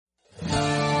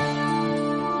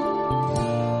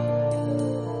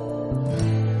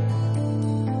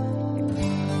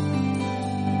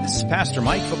Pastor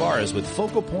Mike Fabarez with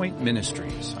Focal Point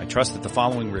Ministries. I trust that the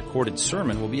following recorded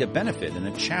sermon will be a benefit and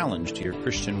a challenge to your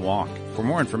Christian walk. For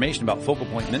more information about Focal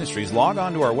Point Ministries, log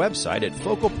on to our website at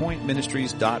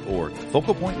focalpointministries.org,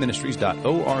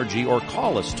 focalpointministries.org, or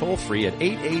call us toll free at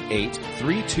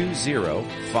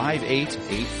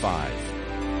 888-320-5885.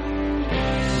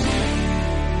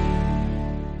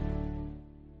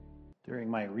 During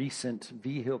my recent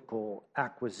vehicle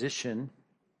acquisition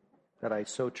that I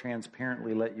so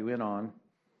transparently let you in on,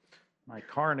 my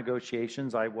car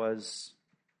negotiations, I was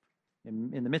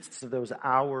in the midst of those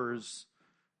hours,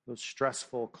 those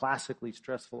stressful, classically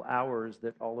stressful hours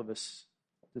that all of us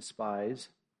despise,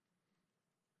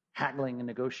 haggling and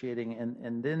negotiating.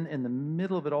 And then in the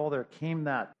middle of it all, there came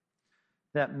that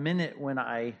minute when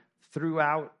I threw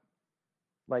out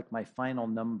like my final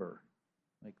number.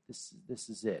 Like, this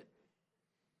is it.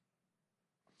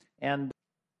 And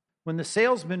when the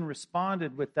salesman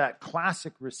responded with that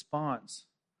classic response,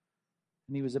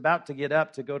 and he was about to get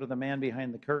up to go to the man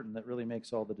behind the curtain that really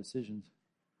makes all the decisions,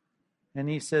 and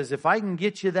he says, if I can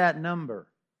get you that number,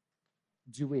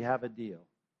 do we have a deal?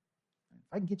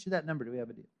 If I can get you that number, do we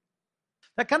have a deal?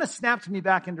 That kind of snapped me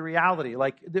back into reality.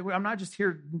 Like, I'm not just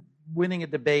here winning a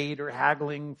debate or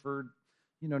haggling for,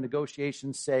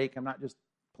 negotiation's sake. I'm not just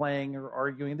playing or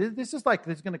arguing. This is like,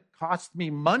 this is going to cost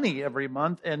me money every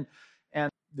month, and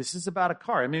this is about a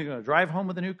car. I'm either going to drive home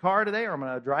with a new car today, or I'm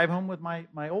going to drive home with my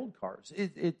old cars.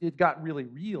 It got really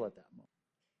real at that moment.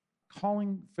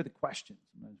 Calling for the question,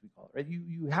 sometimes we call it, right?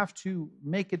 You have to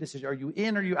make a decision. Are you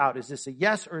in or are you out? Is this a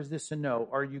yes or is this a no?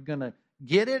 Are you going to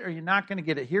get it or are you not going to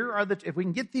get it? Here are if we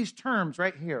can get these terms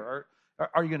right here,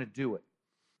 are you going to do it?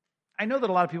 I know that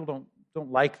a lot of people don't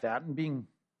like that, and being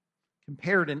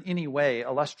compared in any way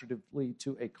illustratively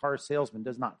to a car salesman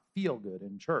does not feel good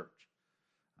in church.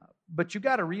 But you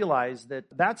got to realize that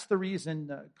that's the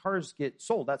reason cars get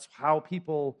sold. That's how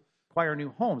people acquire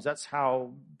new homes. That's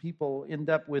how people end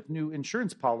up with new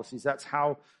insurance policies. That's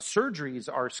how surgeries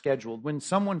are scheduled. When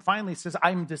someone finally says,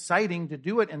 I'm deciding to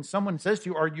do it, and someone says to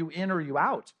you, are you in or are you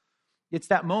out? It's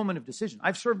that moment of decision.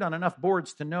 I've served on enough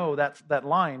boards to know that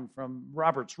line from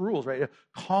Robert's Rules, right?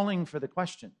 Calling for the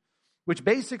question, which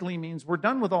basically means we're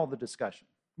done with all the discussion.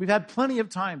 We've had plenty of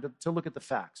time to look at the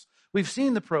facts. We've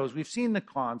seen the pros. We've seen the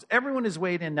cons. Everyone is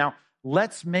weighed in. Now,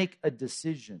 let's make a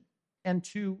decision. And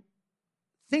to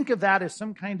think of that as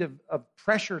some kind of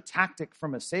pressure tactic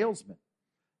from a salesman,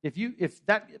 if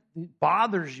that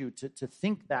bothers you to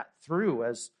think that through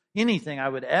as anything I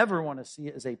would ever want to see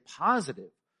as a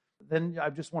positive, then I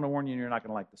just want to warn you, you're not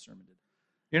going to like the sermon today.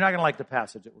 You're not going to like the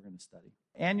passage that we're going to study.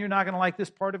 And you're not going to like this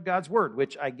part of God's Word,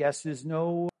 which I guess is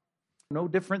no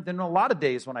different than a lot of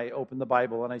days when I open the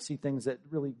Bible and I see things that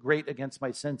really grate against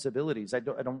my sensibilities. I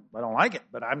don't like it,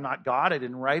 but I'm not God. I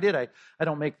didn't write it. I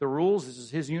don't make the rules. This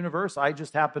is His universe. I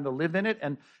just happen to live in it.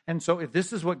 And so if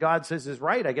this is what God says is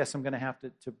right, I guess I'm going to have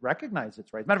to recognize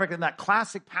it's right. As a matter of fact, in that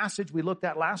classic passage we looked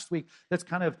at last week, that's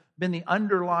kind of been the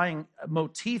underlying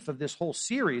motif of this whole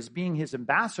series, being His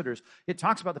ambassadors. It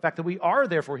talks about the fact that we are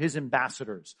therefore His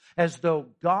ambassadors, as though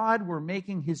God were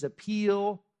making His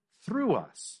appeal through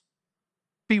us.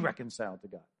 Be reconciled to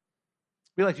God.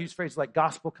 We like to use phrases like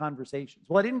gospel conversations.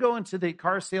 Well, I didn't go into the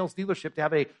car sales dealership to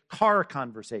have a car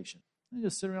conversation. I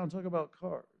just sit around and talk about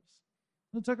cars.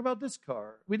 Let's talk about this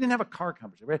car. We didn't have a car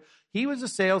conversation, right? He was a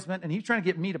salesman, and he was trying to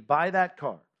get me to buy that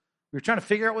car. We were trying to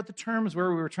figure out what the terms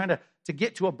were. We were trying to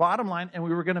get to a bottom line, and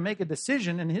we were going to make a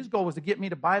decision, and his goal was to get me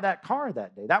to buy that car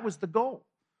that day. That was the goal.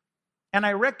 And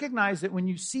I recognize that when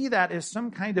you see that as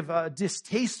some kind of a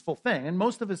distasteful thing, and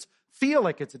most of us feel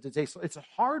like it's a distasteful, it's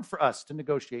hard for us to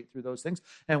negotiate through those things,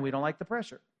 and we don't like the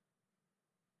pressure.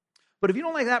 But if you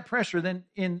don't like that pressure, then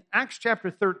in Acts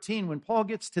chapter 13, when Paul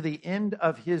gets to the end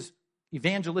of his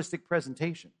evangelistic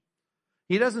presentation,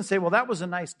 he doesn't say, well, that was a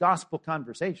nice gospel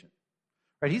conversation.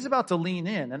 Right? He's about to lean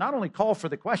in and not only call for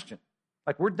the question.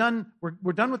 Like, we're done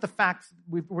with the facts.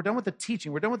 We're done with the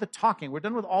teaching. We're done with the talking. We're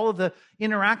done with all of the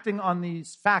interacting on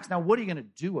these facts. Now, what are you going to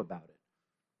do about it?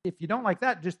 If you don't like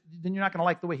that, then you're not going to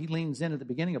like the way he leans in at the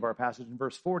beginning of our passage in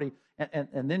verse 40,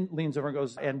 and then leans over and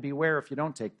goes, and beware if you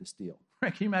don't take this deal.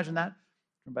 Right? Can you imagine that?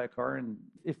 Come buy a car, and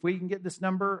if we can get this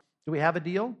number, do we have a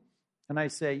deal? And I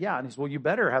say, yeah. And he says, well, you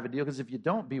better have a deal, because if you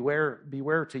don't,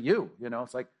 beware to you.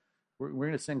 It's like, we're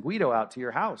going to send Guido out to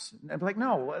your house. And I'm like,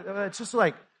 no, it's just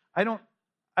like, I don't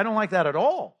like that at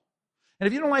all. And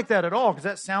if you don't like that at all, because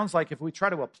that sounds like if we try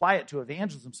to apply it to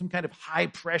evangelism, some kind of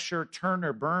high-pressure, turn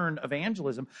or burn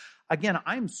evangelism, again,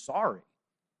 I'm sorry.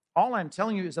 All I'm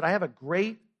telling you is that I have a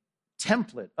great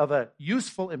template of a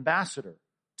useful ambassador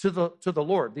to the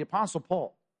Lord, the Apostle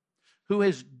Paul, who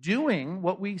is doing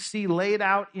what we see laid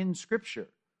out in Scripture.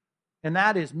 And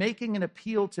that is making an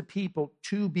appeal to people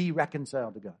to be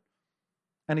reconciled to God.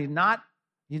 And he's not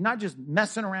just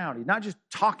messing around. He's not just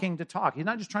talking to talk. He's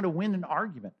not just trying to win an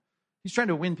argument. He's trying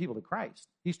to win people to Christ.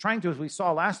 He's trying to, as we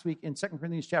saw last week in 2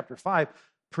 Corinthians chapter 5,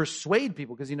 persuade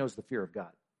people because he knows the fear of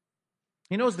God.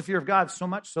 He knows the fear of God so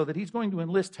much so that he's going to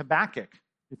enlist Habakkuk.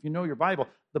 If you know your Bible,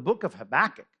 the book of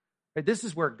Habakkuk. Right? This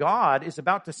is where God is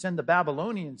about to send the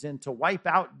Babylonians in to wipe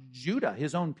out Judah,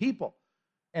 his own people.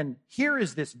 And here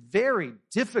is this very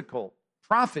difficult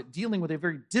prophet dealing with a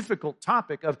very difficult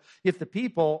topic of if the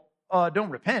people don't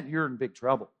repent, you're in big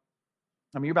trouble.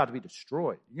 I mean, you're about to be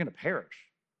destroyed. You're going to perish.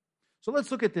 So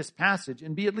let's look at this passage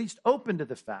and be at least open to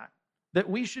the fact that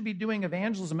we should be doing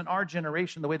evangelism in our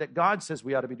generation the way that God says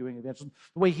we ought to be doing evangelism,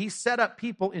 the way he set up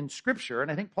people in Scripture.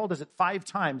 And I think Paul does it 5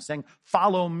 times, saying,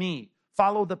 follow me.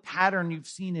 Follow the pattern you've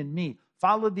seen in me.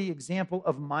 Follow the example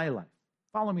of my life.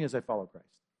 Follow me as I follow Christ.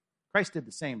 Christ did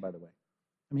the same, by the way.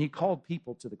 I mean, he called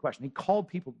people to the question. He called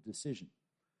people to decision.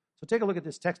 So take a look at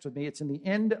this text with me. It's in the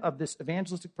end of this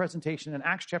evangelistic presentation in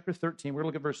Acts chapter 13. We're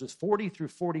going to look at verses 40 through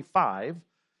 45.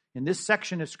 In this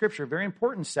section of Scripture, a very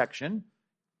important section,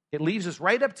 it leaves us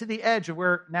right up to the edge of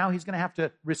where now he's going to have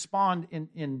to respond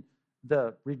in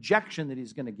the rejection that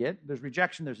he's going to get. There's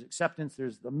rejection, there's acceptance,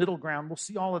 there's the middle ground. We'll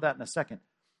see all of that in a second.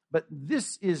 But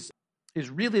this is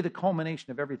really the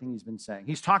culmination of everything he's been saying.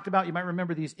 He's talked about, you might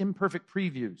remember these imperfect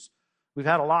previews. We've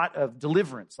had a lot of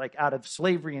deliverance, like out of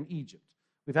slavery in Egypt.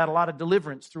 We've had a lot of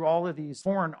deliverance through all of these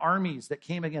foreign armies that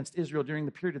came against Israel during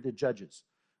the period of the Judges.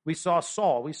 We saw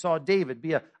Saul, we saw David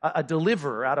be a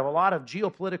deliverer out of a lot of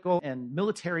geopolitical and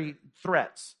military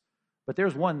threats. But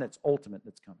there's one that's ultimate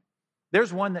that's coming.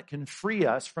 There's one that can free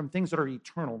us from things that are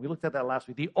eternal. We looked at that last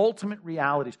week. The ultimate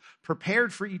realities,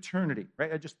 prepared for eternity.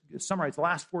 Right? I just summarized the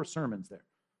last 4 sermons there.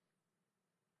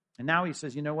 And now he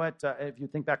says, you know what? If you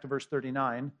think back to verse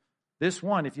 39, this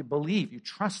one, if you believe, you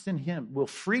trust in him, will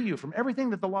free you from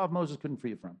everything that the law of Moses couldn't free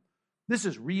you from. This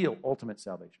is real ultimate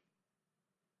salvation.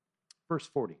 Verse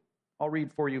 40. I'll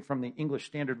read for you from the English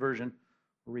Standard Version.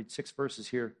 We'll read 6 verses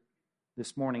here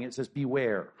this morning. It says,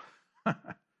 beware.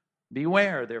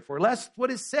 Beware, therefore, lest what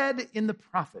is said in the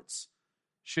prophets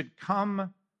should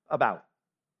come about.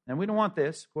 And we don't want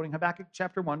this, quoting Habakkuk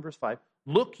chapter 1, verse 5.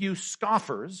 Look, you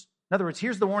scoffers. In other words,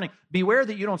 here's the warning. Beware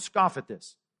that you don't scoff at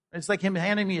this. It's like him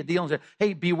handing me a deal and saying,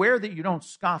 hey, beware that you don't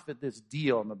scoff at this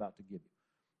deal I'm about to give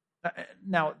you.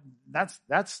 Now, that's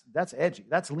edgy.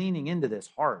 That's leaning into this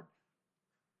hard.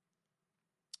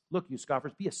 Look, you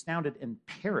scoffers, be astounded and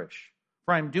perish.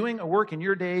 For I am doing a work in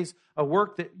your days, a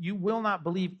work that you will not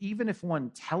believe, even if one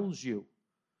tells you.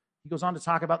 He goes on to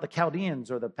talk about the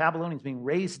Chaldeans or the Babylonians being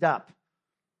raised up.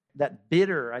 That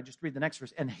bitter, I just read the next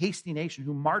verse, and hasty nation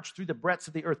who march through the breadths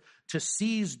of the earth to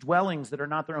seize dwellings that are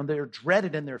not their own. They are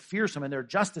dreaded and they're fearsome, and their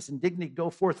justice and dignity go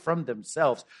forth from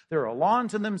themselves. They're a law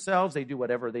unto themselves. They do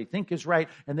whatever they think is right,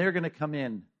 and they're going to come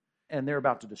in, and they're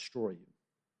about to destroy you.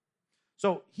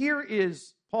 So here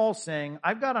is Paul saying,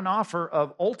 I've got an offer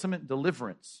of ultimate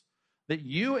deliverance, that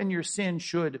you and your sin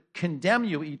should condemn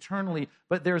you eternally,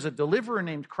 but there's a deliverer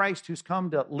named Christ who's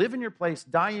come to live in your place,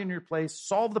 die in your place,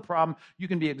 solve the problem. You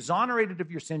can be exonerated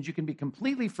of your sins. You can be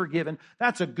completely forgiven.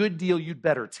 That's a good deal. You'd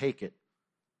better take it.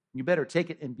 You better take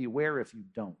it and beware if you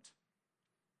don't.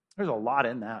 There's a lot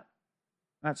in that.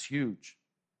 That's huge.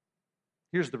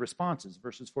 Here's the responses,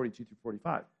 verses 42 through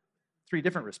 45. 3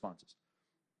 different responses.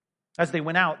 As they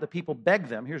went out, the people begged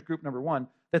them, here's group number 1,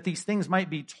 that these things might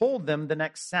be told them the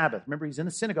next Sabbath. Remember, he's in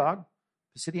the synagogue,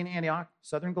 Pisidian Antioch,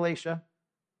 southern Galatia.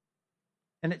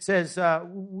 And it says,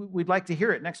 we'd like to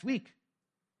hear it next week.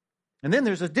 And then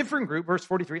there's a different group, verse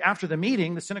 43. After the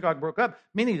meeting, the synagogue broke up,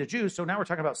 many of the Jews, so now we're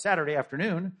talking about Saturday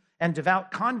afternoon, and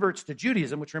devout converts to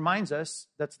Judaism, which reminds us,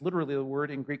 that's literally the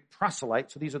word in Greek, proselyte.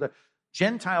 So these are the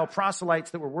Gentile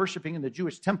proselytes that were worshiping in the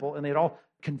Jewish temple, and they had all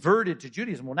converted to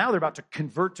Judaism. Well, now they're about to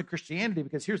convert to Christianity,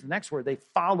 because here's the next word. They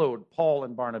followed Paul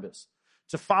and Barnabas.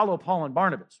 To follow Paul and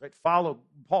Barnabas, right? Follow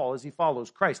Paul as he follows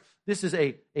Christ. This is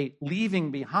a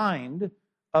leaving behind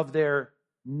of their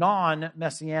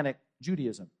non-messianic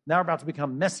Judaism. Now they're about to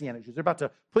become messianic Jews. They're about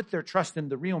to put their trust in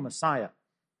the real Messiah.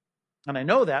 And I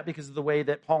know that because of the way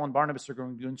that Paul and Barnabas are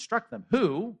going to instruct them.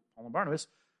 Who, Paul and Barnabas,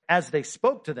 as they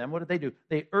spoke to them, what did they do?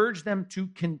 They urged them to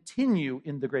continue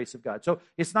in the grace of God. So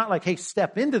it's not like, hey,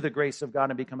 step into the grace of God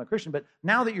and become a Christian, but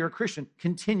now that you're a Christian,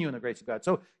 continue in the grace of God.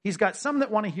 So he's got some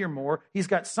that want to hear more. He's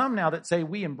got some now that say,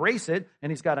 we embrace it,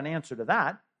 and he's got an answer to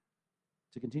that,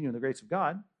 to continue in the grace of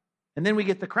God. And then we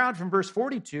get the crowd from verse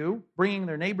 42, bringing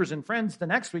their neighbors and friends the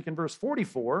next week in verse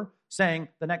 44, saying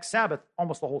the next Sabbath,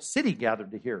 almost the whole city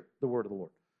gathered to hear the word of the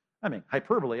Lord. I mean,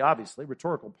 hyperbole, obviously,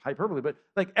 rhetorical hyperbole, but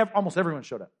like almost everyone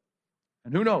showed up.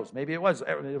 And who knows, maybe it was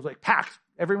like packed.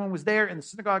 Everyone was there in the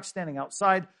synagogue standing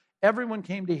outside. Everyone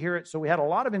came to hear it. So we had a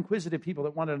lot of inquisitive people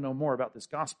that wanted to know more about this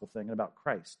gospel thing and about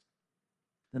Christ.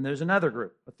 Then there's another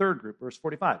group, a third group, verse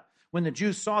 45. When the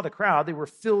Jews saw the crowd, they were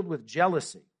filled with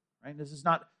jealousy. Right? This is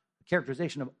not a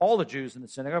characterization of all the Jews in the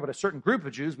synagogue, but a certain group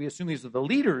of Jews. We assume these are the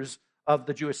leaders of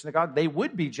the Jewish synagogue. They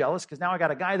would be jealous because now I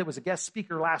got a guy that was a guest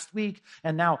speaker last week,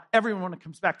 and now everyone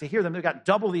comes back to hear them. They've got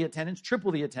double the attendance,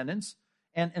 triple the attendance,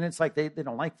 and it's like they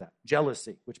don't like that.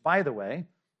 Jealousy, which, by the way,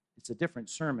 it's a different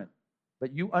sermon.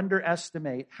 But you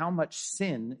underestimate how much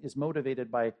sin is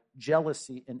motivated by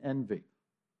jealousy and envy.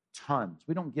 Tons.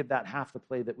 We don't give that half the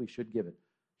play that we should give it.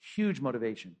 Huge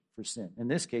motivation for sin. In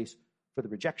this case, for the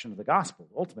rejection of the gospel,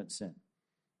 ultimate sin.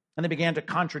 And they began to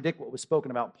contradict what was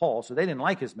spoken about Paul, so they didn't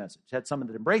like his message. Had some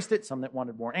that embraced it, some that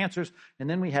wanted more answers, and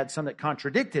then we had some that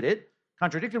contradicted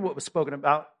what was spoken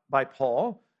about by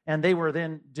Paul, and they were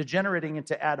then degenerating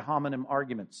into ad hominem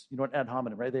arguments. You know what ad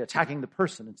hominem, right? They're attacking the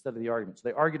person instead of the argument. So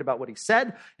they argued about what he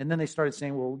said, and then they started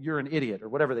saying, well, you're an idiot, or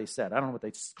whatever they said. I don't know what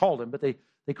they called him, but they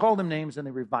called him names, and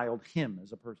they reviled him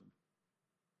as a person.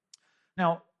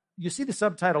 Now, you see the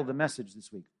subtitle of the message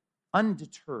this week,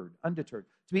 Undeterred. Undeterred.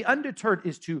 To be undeterred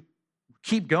is to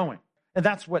keep going. And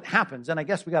that's what happens. And I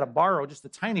guess we got to borrow just a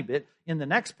tiny bit in the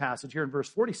next passage here in verse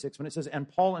 46 when it says, and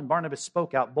Paul and Barnabas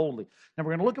spoke out boldly. Now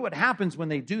we're going to look at what happens when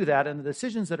they do that and the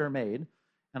decisions that are made.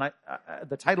 And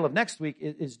the title of next week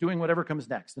is Doing Whatever Comes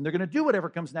Next. And they're going to do whatever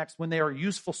comes next when they are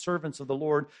useful servants of the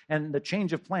Lord. And the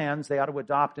change of plans they ought to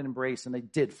adopt and embrace. And they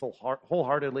did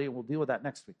wholeheartedly. And we'll deal with that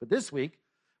next week. But this week,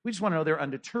 we just want to know they're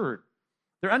undeterred.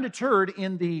 They're undeterred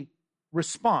in the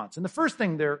response. And the first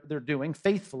thing they're doing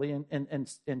faithfully and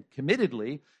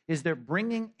committedly is they're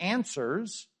bringing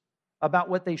answers about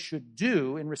what they should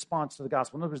do in response to the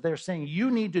gospel. In other words, they're saying, you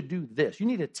need to do this. You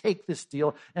need to take this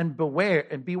deal and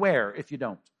beware if you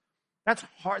don't. That's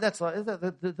hard. That's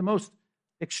the most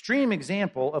extreme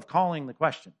example of calling the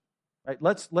question. Right?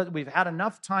 We've had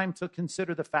enough time to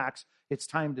consider the facts. It's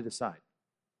time to decide.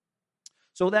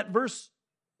 So that verse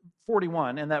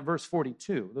 41 and that verse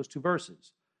 42, those two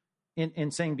verses,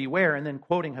 in saying beware and then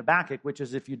quoting Habakkuk, which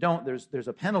is if you don't, there's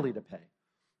a penalty to pay,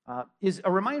 is a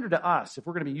reminder to us if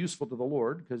we're going to be useful to the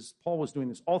Lord, because Paul was doing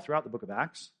this all throughout the book of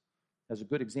Acts as a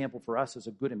good example for us, as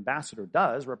a good ambassador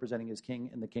does, representing his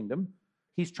king in the kingdom.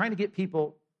 He's trying to get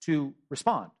people to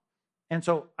respond. And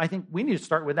so I think we need to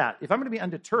start with that. If I'm going to be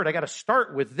undeterred, I got to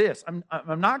start with this. I'm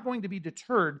not going to be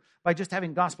deterred by just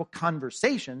having gospel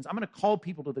conversations. I'm going to call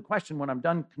people to the question when I'm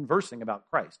done conversing about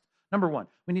Christ. Number one,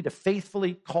 we need to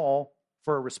faithfully call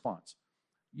for a response.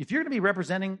 If you're going to be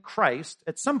representing Christ,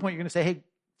 at some point you're going to say, hey,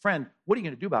 friend, what are you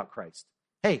going to do about Christ?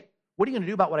 Hey, what are you going to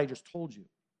do about what I just told you?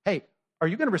 Hey, are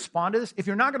you going to respond to this? If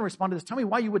you're not going to respond to this, tell me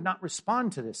why you would not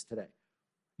respond to this today.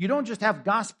 You don't just have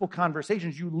gospel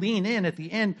conversations. You lean in at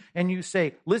the end and you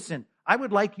say, listen, I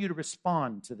would like you to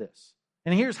respond to this.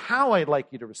 And here's how I'd like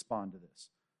you to respond to this.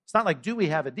 It's not like, do we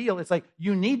have a deal? It's like,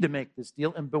 you need to make this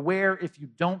deal, and beware if you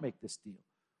don't make this deal.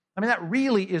 I mean, that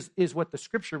really is what the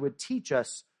scripture would teach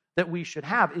us that we should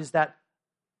have, is that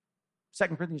 2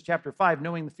 Corinthians chapter 5,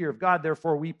 knowing the fear of God,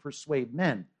 therefore we persuade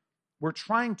men. We're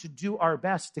trying to do our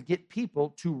best to get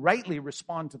people to rightly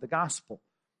respond to the gospel.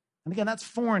 And again, that's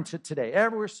foreign to today.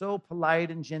 We're so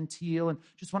polite and genteel and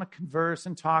just want to converse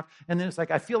and talk. And then it's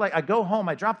like, I feel like I go home,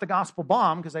 I drop the gospel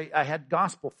bomb because I had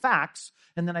gospel facts.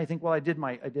 And then I think, well, I did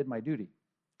my duty.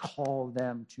 Call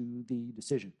them to the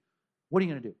decision. What are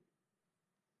you going to do?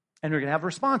 And we're going to have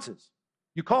responses.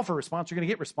 You call for a response, you're going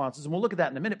to get responses, and we'll look at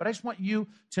that in a minute. But I just want you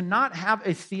to not have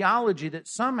a theology that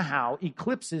somehow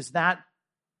eclipses that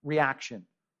reaction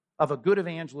of a good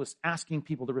evangelist asking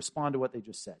people to respond to what they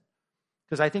just said.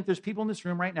 Because I think there's people in this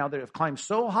room right now that have climbed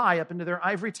so high up into their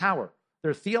ivory tower,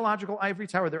 their theological ivory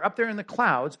tower, they're up there in the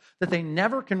clouds, that they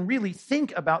never can really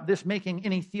think about this making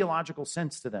any theological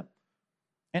sense to them.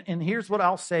 And here's what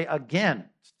I'll say again,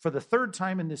 for the third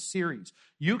time in this series.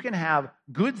 You can have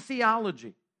good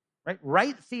theology,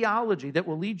 right theology that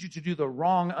will lead you to do the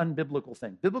wrong unbiblical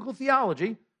thing. Biblical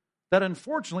theology that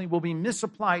unfortunately will be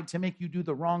misapplied to make you do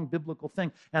the wrong biblical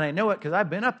thing. And I know it because I've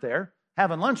been up there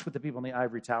having lunch with the people in the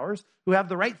ivory towers who have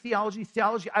the right theology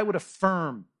I would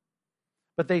affirm.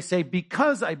 But they say,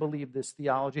 because I believe this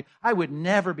theology, I would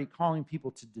never be calling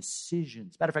people to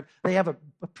decisions. Matter of fact, they have a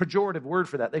pejorative word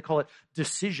for that. They call it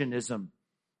decisionism,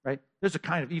 right? There's a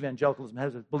kind of evangelicalism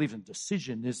that believes in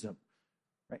decisionism,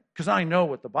 right? Because I know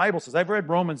what the Bible says. I've read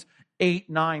Romans 8,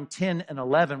 9, 10, and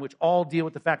 11, which all deal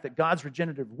with the fact that God's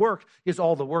regenerative work is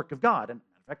all the work of God. And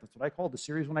in fact, that's what I called the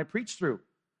series when I preached through,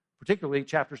 particularly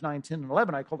chapters 9, 10, and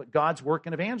 11. I called it God's work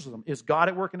in evangelism. Is God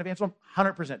at work in evangelism?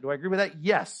 100%. Do I agree with that?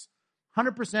 Yes.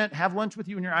 100% have lunch with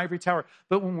you in your ivory tower.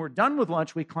 But when we're done with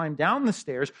lunch, we climb down the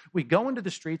stairs, we go into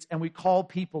the streets, and we call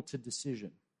people to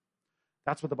decision.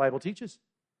 That's what the Bible teaches.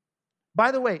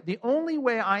 By the way, the only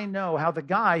way I know how the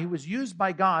guy who was used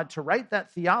by God to write that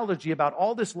theology about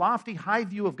all this lofty, high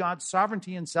view of God's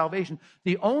sovereignty and salvation,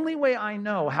 the only way I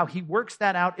know how he works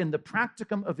that out in the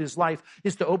practicum of his life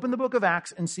is to open the book of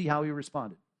Acts and see how he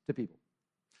responded to people.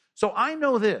 So I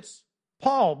know this.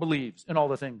 Paul believes in all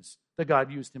the things that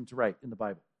God used him to write in the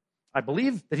Bible. I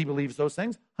believe that he believes those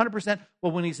things 100%.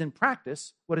 Well, when he's in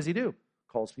practice, what does he do?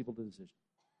 Calls people to decision.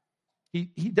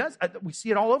 He does. We see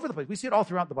it all over the place. We see it all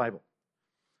throughout the Bible.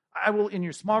 I will, in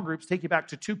your small groups, take you back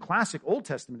to two classic Old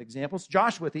Testament examples.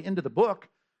 Joshua, at the end of the book,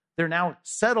 they're now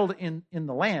settled in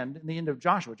the land, in the end of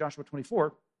Joshua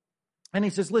 24. And he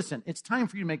says, listen, it's time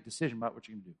for you to make a decision about what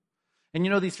you're going to do. And you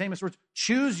know these famous words,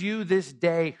 choose you this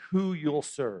day who you'll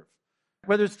serve.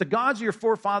 Whether it's the gods of your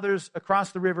forefathers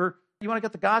across the river, you want to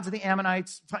get the gods of the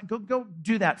Ammonites, fine, go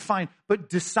do that, fine. But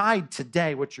decide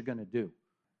today what you're going to do.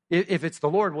 If it's the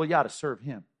Lord, well, you ought to serve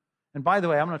him. And by the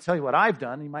way, I'm going to tell you what I've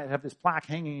done. You might have this plaque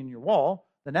hanging in your wall.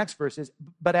 The next verse is,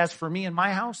 but as for me and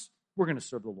my house, we're going to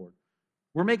serve the Lord.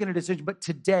 We're making a decision, but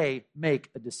today make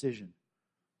a decision.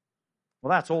 Well,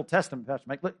 that's Old Testament, Pastor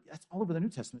Mike. Look, that's all over the New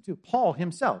Testament too. Paul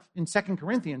himself in 2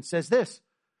 Corinthians says this.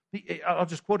 I'll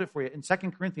just quote it for you. In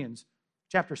 2 Corinthians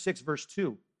chapter 6, verse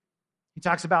 2, he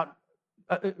talks about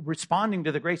responding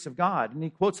to the grace of God. And he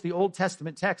quotes the Old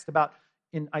Testament text about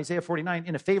in Isaiah 49,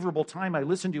 in a favorable time I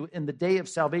listened to you, in the day of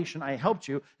salvation I helped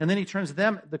you. And then he turns to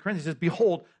them, the Corinthians, says,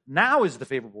 behold, now is the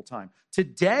favorable time.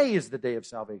 Today is the day of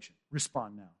salvation.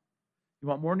 Respond now. You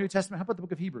want more New Testament? How about the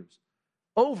book of Hebrews?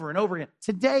 Over and over again.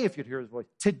 Today, if you'd hear his voice.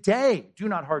 Today, do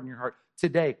not harden your heart.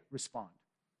 Today, respond.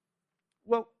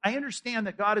 Well, I understand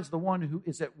that God is the one who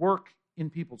is at work in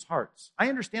people's hearts. I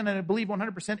understand and I believe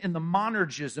 100% in the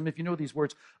monergism, if you know these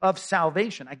words, of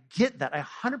salvation. I get that. I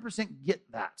 100% get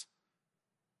that.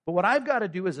 But what I've got to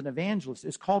do as an evangelist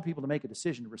is call people to make a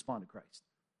decision to respond to Christ.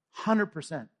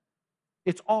 100%.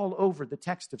 It's all over the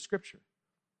text of Scripture.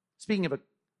 Speaking of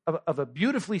a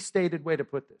beautifully stated way to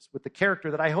put this, with the character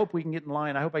that I hope we can get in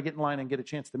line, I hope I get in line and get a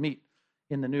chance to meet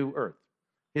in the new earth.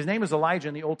 His name is Elijah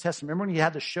in the Old Testament. Remember when he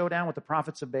had the showdown with the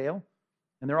prophets of Baal?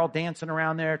 And they're all dancing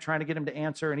around there trying to get him to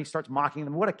answer, and he starts mocking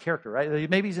them. What a character, right?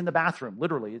 Maybe he's in the bathroom,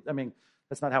 literally. I mean,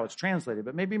 that's not how it's translated,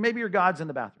 but maybe your God's in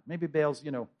the bathroom. Maybe Baal's,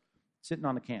 sitting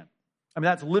on the can. I mean,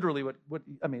 that's literally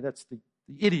that's the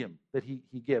idiom that he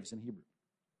gives in Hebrew.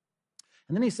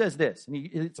 And then he says this, and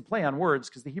it's a play on words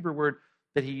because the Hebrew word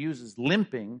that he uses,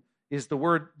 limping, is the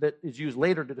word that is used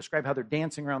later to describe how they're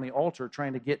dancing around the altar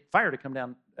trying to get fire to come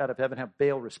down out of heaven, have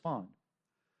Baal respond.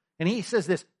 And he says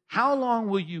this, how long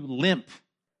will you limp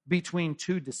between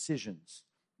two decisions?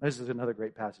 This is another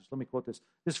great passage. Let me quote this.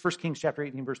 This is 1 Kings chapter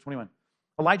 18, verse 21.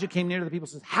 Elijah came near to the people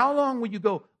and says, how long will you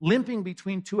go limping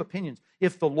between two opinions?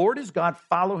 If the Lord is God,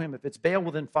 follow him. If it's Baal,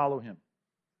 well, then follow him.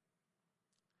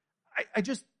 I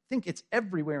just think it's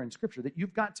everywhere in Scripture that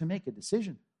you've got to make a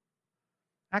decision.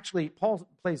 Actually, Paul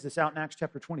plays this out in Acts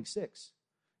chapter 26.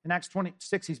 In Acts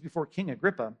 26, he's before King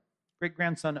Agrippa,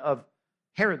 great-grandson of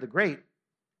Herod the Great.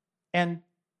 And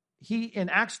he, in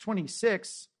Acts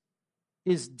 26,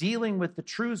 is dealing with the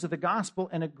truths of the gospel,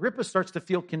 and Agrippa starts to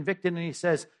feel convicted, and he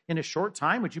says, in a short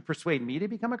time, would you persuade me to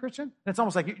become a Christian? And it's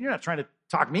almost like, you're not trying to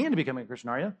talk me into becoming a Christian,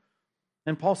 are you?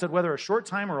 And Paul said, whether a short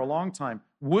time or a long time,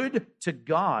 would to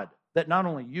God that not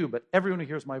only you, but everyone who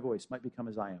hears my voice might become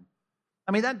as I am.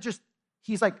 I mean,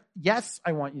 he's like, yes,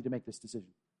 I want you to make this decision.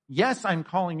 Yes, I'm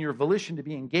calling your volition to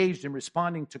be engaged in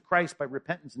responding to Christ by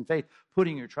repentance and faith,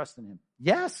 putting your trust in him.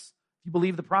 Yes, if you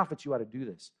believe the prophets, you ought to do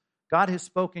this. God has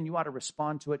spoken, you ought to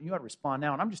respond to it, and you ought to respond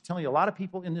now. And I'm just telling you, a lot of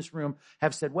people in this room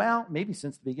have said, well, maybe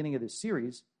since the beginning of this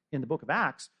series in the book of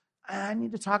Acts, I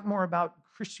need to talk more about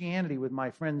Christianity with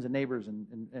my friends and neighbors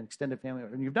and extended family,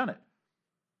 and you've done it.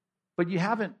 But you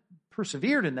haven't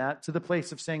persevered in that to the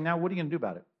place of saying, now, what are you going to do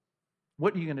about it?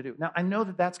 What are you going to do? Now, I know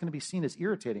that that's going to be seen as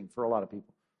irritating for a lot of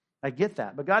people. I get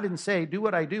that. But God didn't say, do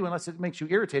what I do unless it makes you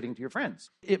irritating to your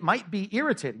friends. It might be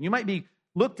irritating. You might be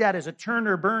looked at as a turn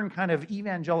or burn kind of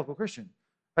evangelical Christian,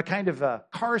 a kind of a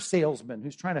car salesman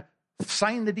who's trying to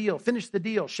sign the deal, finish the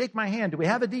deal, shake my hand. Do we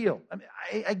have a deal? I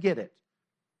mean, I get it,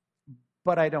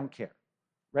 but I don't care,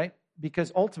 right?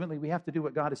 Because ultimately we have to do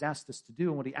what God has asked us to do,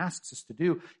 and what he asks us to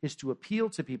do is to appeal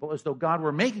to people as though God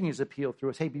were making his appeal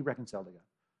through us. Hey, be reconciled to God.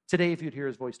 Today, if you'd hear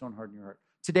his voice, don't harden your heart.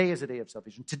 Today is a day of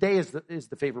salvation. Today is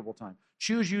the favorable time.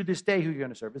 Choose you this day who you're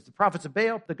going to serve. It's the prophets of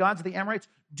Baal, the gods of the Amorites.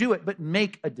 Do it, but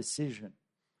make a decision.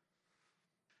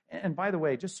 And by the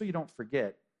way, just so you don't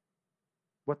forget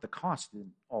what the cost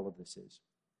in all of this is.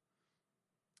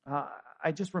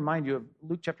 I just remind you of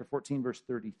Luke chapter 14, verse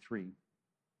 33.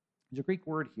 There's a Greek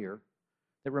word here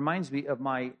that reminds me of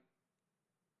my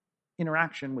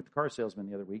interaction with the car salesman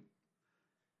the other week,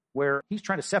 where he's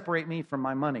trying to separate me from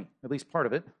my money, at least part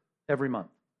of it, every month.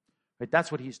 Right?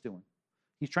 That's what he's doing.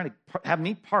 He's trying to have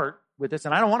me part with this,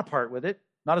 and I don't want to part with it,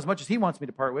 not as much as he wants me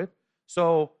to part with.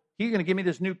 So he's going to give me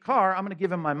this new car. I'm going to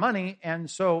give him my money. And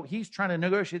so he's trying to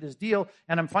negotiate this deal.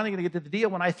 And I'm finally going to get to the deal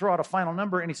when I throw out a final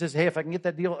number. And he says, hey, if I can get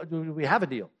that deal, do we have a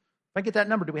deal? If I get that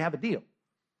number, do we have a deal?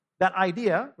 That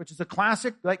idea, which is a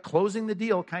classic, like closing the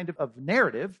deal kind of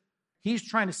narrative, he's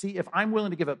trying to see if I'm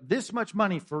willing to give up this much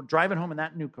money for driving home in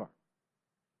that new car.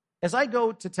 As I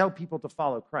go to tell people to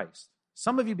follow Christ,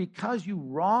 some of you, because you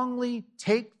wrongly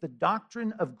take the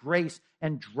doctrine of grace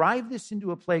and drive this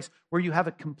into a place where you have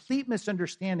a complete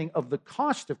misunderstanding of the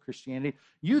cost of Christianity,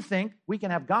 you think we can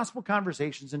have gospel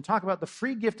conversations and talk about the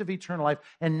free gift of eternal life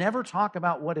and never talk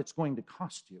about what it's going to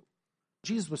cost you.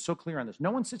 Jesus was so clear on this.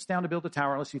 No one sits down to build a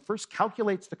tower unless he first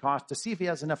calculates the cost to see if he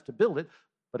has enough to build it.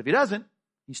 But if he doesn't,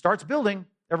 he starts building,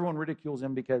 everyone ridicules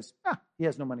him because he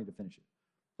has no money to finish it.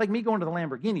 Like me going to the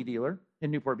Lamborghini dealer in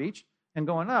Newport Beach and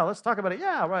going, let's talk about it.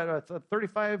 Yeah, right,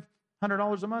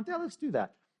 $3,500 a month. Yeah, let's do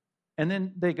that. And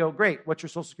then they go, great, what's your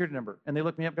social security number? And they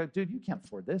look me up and go, dude, you can't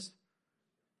afford this.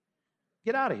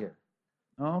 Get out of here.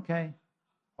 Oh, okay,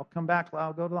 I'll come back.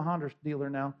 I'll go to the Honda dealer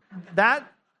now.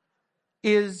 That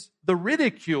is the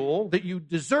ridicule that you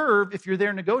deserve if you're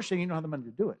there negotiating. You don't have the money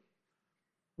to do it.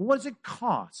 What does it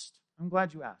cost? I'm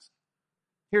glad you asked.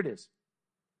 Here it is.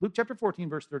 Luke chapter 14,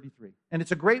 verse 33. And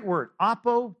it's a great word,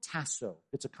 apotasso.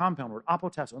 It's a compound word,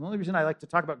 apotasso. And the only reason I like to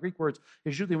talk about Greek words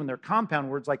is usually when they're compound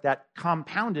words like that,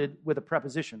 compounded with a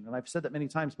preposition. And I've said that many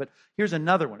times, but here's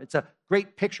another one. It's a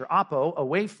great picture. Apo,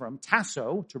 away from,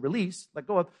 tasso, to release, let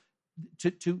go of,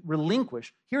 to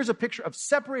relinquish. Here's a picture of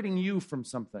separating you from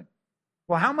something.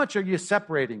 Well, how much are you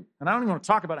separating? And I don't even want to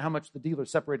talk about how much the dealer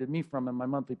separated me from in my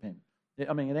monthly payment.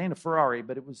 I mean, it ain't a Ferrari,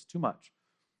 but it was too much.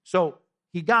 So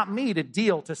he got me to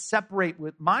deal to separate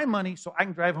with my money so I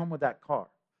can drive home with that car.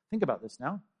 Think about this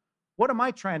now. What am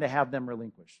I trying to have them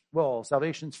relinquish? Well,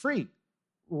 salvation's free.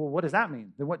 Well, what does that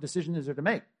mean? Then what decision is there to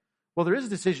make? Well, there is a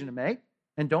decision to make,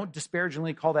 and don't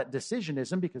disparagingly call that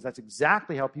decisionism, because that's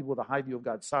exactly how people with a high view of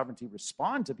God's sovereignty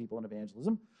respond to people in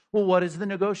evangelism. Well, what is the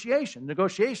negotiation?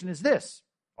 Negotiation is this.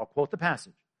 I'll quote the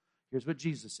passage. Here's what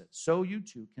Jesus said. So you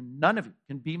too none of you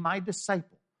can be my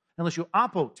disciple unless you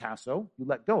apotasso, you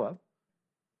let go of,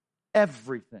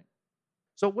 everything.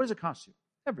 So what does it cost you?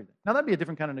 Everything. Now, that'd be a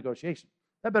different kind of negotiation.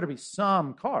 That better be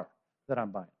some car that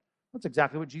I'm buying. That's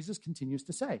exactly what Jesus continues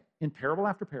to say in parable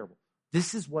after parable.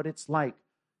 This is what it's like.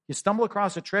 You stumble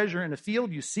across a treasure in a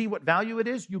field, you see what value it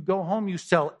is, you go home, you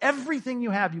sell everything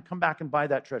you have, you come back and buy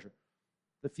that treasure,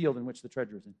 the field in which the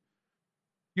treasure is in.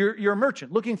 You're a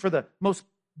merchant looking for the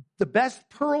best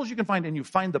pearls you can find, and you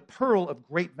find the pearl of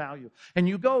great value. And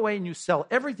you go away and you sell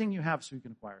everything you have so you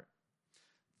can acquire it.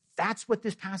 That's what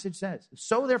this passage says.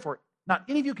 So therefore, not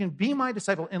any of you can be my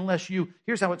disciple unless you,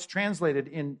 here's how it's translated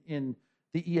in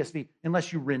the ESV,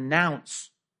 unless you renounce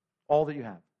all that you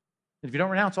have. And if you don't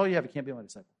renounce all you have, you can't be my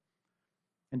disciple.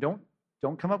 And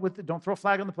don't come up with, don't throw a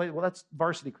flag on the plate. Well, that's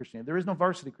varsity Christianity. There is no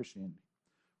varsity Christianity.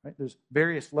 Right? There's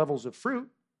various levels of fruit.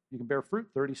 You can bear fruit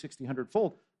 30, 60,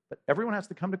 100-fold. But everyone has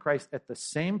to come to Christ at the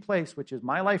same place, which is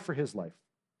my life for his life.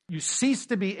 You cease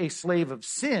to be a slave of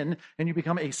sin, and you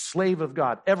become a slave of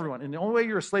God. Everyone. And the only way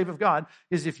you're a slave of God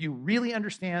is if you really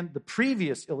understand the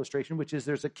previous illustration, which is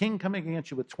there's a king coming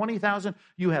against you with 20,000,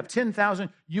 you have 10,000,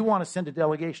 you want to send a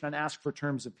delegation and ask for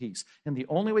terms of peace. And the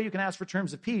only way you can ask for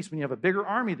terms of peace when you have a bigger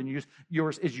army than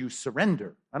yours is you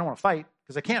surrender. I don't want to fight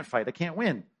because I can't fight. I can't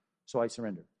win. So I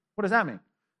surrender. What does that mean?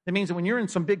 It means that when you're in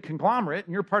some big conglomerate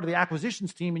and you're part of the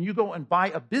acquisitions team and you go and buy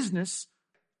a business,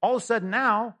 all of a sudden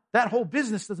now, that whole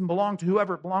business doesn't belong to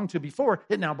whoever it belonged to before.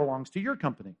 It now belongs to your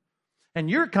company. And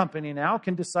your company now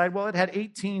can decide, well, it had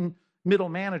 18 middle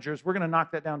managers. We're going to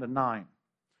knock that down to 9.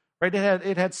 Right?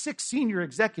 It had 6 senior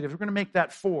executives. We're going to make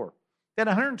that 4. It had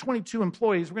 122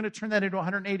 employees. We're going to turn that into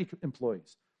 180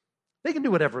 employees. They can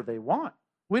do whatever they want.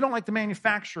 We don't like the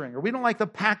manufacturing, or we don't like the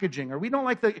packaging, or we don't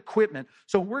like the equipment,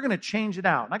 so we're going to change it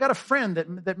out. And I got a friend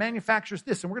that manufactures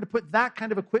this, and we're going to put that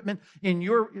kind of equipment in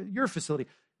your facility.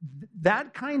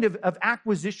 That kind of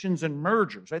acquisitions and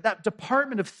mergers, right? That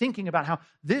department of thinking about how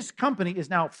this company is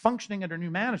now functioning under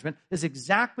new management is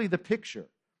exactly the picture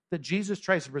that Jesus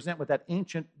tries to present with that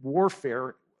ancient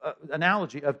warfare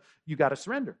analogy of you got to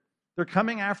surrender. They're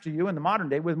coming after you in the modern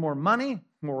day with more money,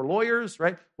 more lawyers,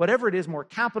 right? Whatever it is, more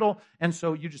capital, and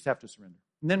so you just have to surrender.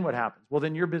 And then what happens? Well,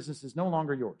 then your business is no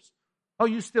longer yours. Oh,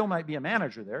 you still might be a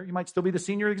manager there. You might still be the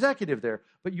senior executive there,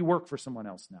 but you work for someone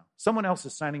else now. Someone else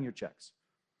is signing your checks.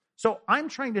 So I'm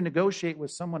trying to negotiate with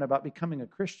someone about becoming a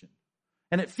Christian.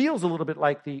 And it feels a little bit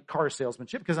like the car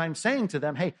salesmanship because I'm saying to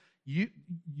them, hey, you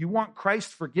want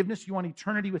Christ's forgiveness? You want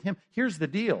eternity with him? Here's the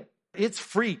deal. It's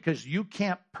free because you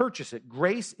can't purchase it.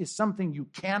 Grace is something you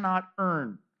cannot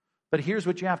earn. But here's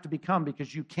what you have to become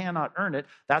because you cannot earn it.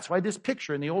 That's why this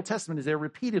picture in the Old Testament is there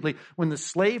repeatedly. When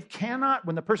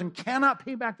the person cannot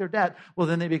pay back their debt, well,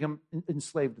 then they become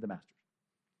enslaved to the master.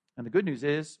 And the good news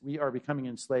is we are becoming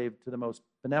enslaved to the most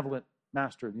benevolent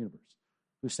master of the universe,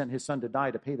 who sent his son to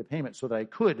die to pay the payment so that I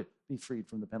could be freed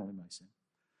from the penalty of my sin.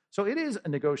 So it is a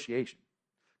negotiation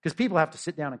because people have to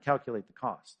sit down and calculate the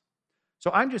cost.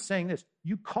 So I'm just saying this.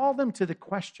 You call them to the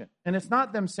question, and it's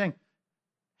not them saying,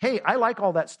 hey, I like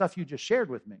all that stuff you just shared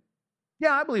with me.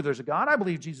 Yeah, I believe there's a God. I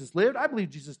believe Jesus lived. I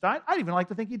believe Jesus died. I'd even like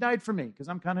to think he died for me because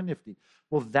I'm kind of nifty.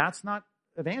 Well, that's not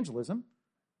evangelism.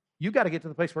 You got to get to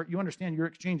the place where you understand you're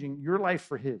exchanging your life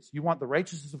for his. You want the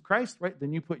righteousness of Christ, right?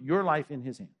 Then you put your life in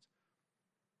his hands.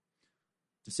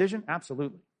 Decision?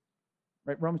 Absolutely.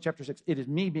 Right? Romans chapter 6. It is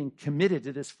me being committed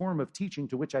to this form of teaching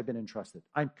to which I've been entrusted.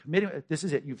 I'm committed. This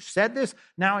is it. You've said this.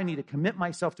 Now I need to commit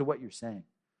myself to what you're saying.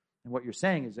 And what you're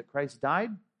saying is that Christ died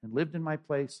and lived in my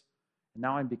place, and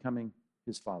now I'm becoming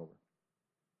his follower.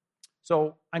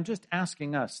 So I'm just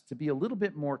asking us to be a little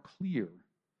bit more clear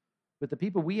with the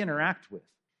people we interact with,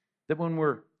 that when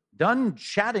we're done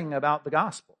chatting about the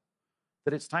gospel,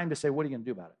 that it's time to say, what are you going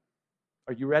to do about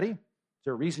it? Are you ready? Is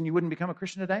there a reason you wouldn't become a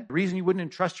Christian today? A reason you wouldn't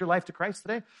entrust your life to Christ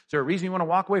today? Is there a reason you want to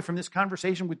walk away from this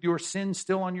conversation with your sin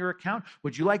still on your account?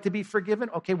 Would you like to be forgiven?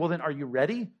 Okay, well then are you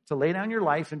ready to lay down your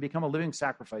life and become a living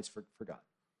sacrifice for God?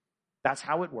 That's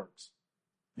how it works.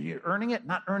 Are you earning it?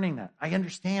 Not earning that. I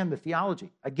understand the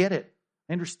theology. I get it.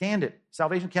 I understand it.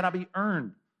 Salvation cannot be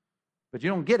earned. But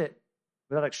you don't get it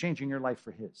without exchanging your life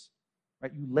for his.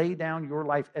 Right? You lay down your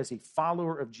life as a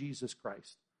follower of Jesus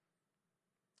Christ.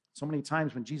 So many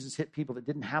times when Jesus hit people that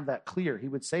didn't have that clear, he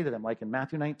would say to them, like in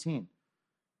Matthew 19,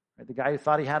 right, the guy who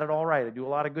thought he had it all right, I do a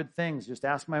lot of good things, just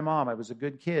ask my mom, I was a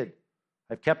good kid.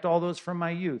 I've kept all those from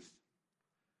my youth.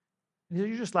 He said,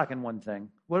 you're just lacking one thing.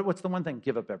 What's the one thing?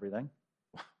 Give up everything.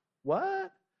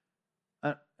 What?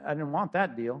 I didn't want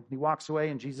that deal. He walks away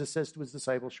and Jesus says to his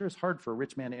disciples, sure, it's hard for a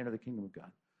rich man to enter the kingdom of God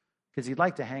because he'd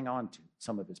like to hang on to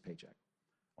some of his paycheck.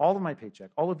 All of my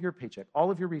paycheck, all of your paycheck,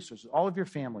 all of your resources, all of your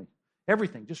family,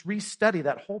 everything. Just restudy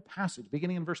that whole passage,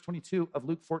 beginning in verse 22 of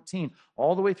Luke 14,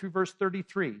 all the way through verse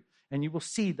 33, and you will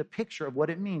see the picture of what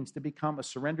it means to become a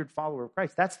surrendered follower of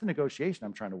Christ. That's the negotiation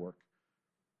I'm trying to work.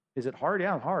 Is it hard?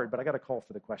 Yeah, hard, but I got to call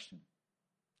for the question.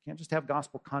 You can't just have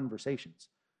gospel conversations.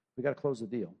 We got to close the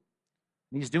deal.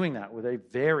 And he's doing that with a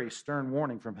very stern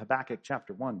warning from Habakkuk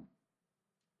chapter 1.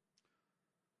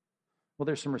 Well,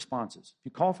 there's some responses. If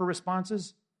you call for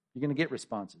responses, you're going to get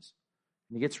responses.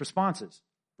 And he gets responses.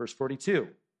 Verse 42,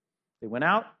 they went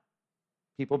out,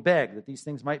 people begged that these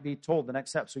things might be told the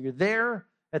next step. So you're there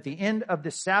at the end of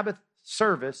the Sabbath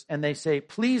service, and they say,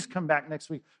 please come back next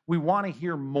week. We want to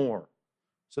hear more.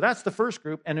 So that's the first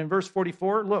group. And in verse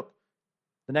 44, look,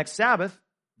 the next Sabbath,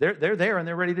 they're there and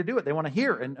they're ready to do it. They want to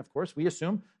hear. And of course, we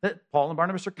assume that Paul and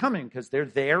Barnabas are coming because they're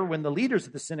there when the leaders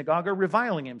of the synagogue are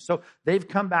reviling him. So they've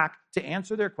come back to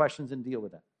answer their questions and deal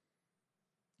with that.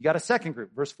 You got a second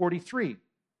group, verse 43.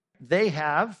 They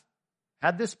have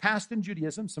had this past in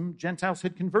Judaism. Some Gentiles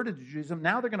had converted to Judaism.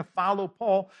 Now they're going to follow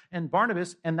Paul and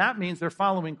Barnabas, and that means they're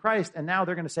following Christ. And now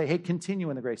they're going to say, hey,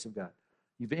 continue in the grace of God.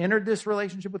 You've entered this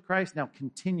relationship with Christ, now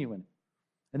continue in it.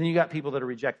 And then you got people that are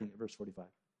rejecting it, verse 45.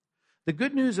 The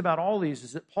good news about all these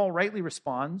is that Paul rightly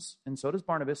responds, and so does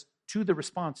Barnabas, to the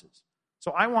responses. So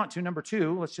I want to, number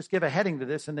two, let's just give a heading to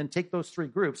this and then take those three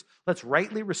groups. Let's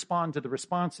rightly respond to the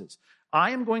responses. I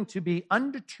am going to be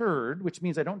undeterred, which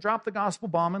means I don't drop the gospel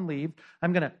bomb and leave.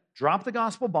 I'm going to drop the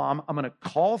gospel bomb. I'm going to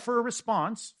call for a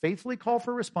response, faithfully call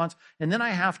for a response, and then I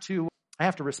have to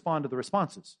respond to the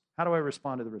responses. How do I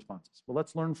respond to the responses? Well,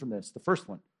 let's learn from this. The first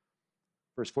one,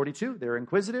 verse 42, they're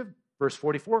inquisitive. Verse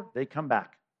 44, they come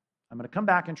back. I'm going to come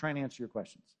back and try and answer your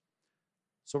questions.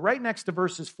 So right next to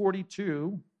verses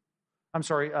 42,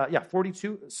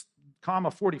 42, comma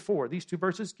 44. These two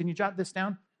verses, can you jot this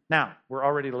down? Now, we're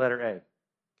already to letter A.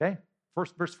 Okay?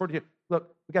 First, verse 42.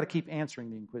 Look, we got to keep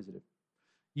answering the inquisitive.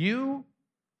 You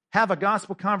have a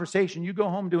gospel conversation. You go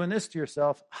home doing this to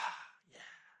yourself.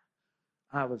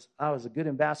 I was a good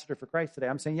ambassador for Christ today.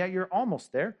 I'm saying, yeah, you're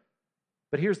almost there.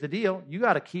 But here's the deal. You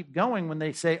got to keep going when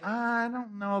they say, I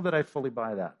don't know that I fully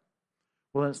buy that.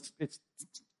 Well, it's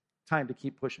time to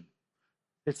keep pushing.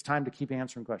 It's time to keep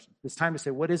answering questions. It's time to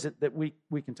say, what is it that we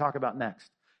can talk about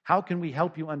next? How can we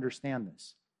help you understand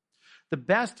this? The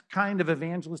best kind of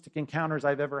evangelistic encounters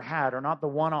I've ever had are not the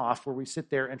one-off where we sit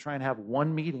there and try and have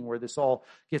one meeting where this all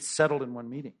gets settled in one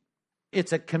meeting.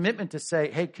 It's a commitment to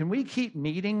say, hey, can we keep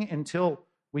meeting until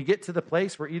we get to the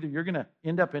place where either you're going to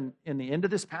end up in the end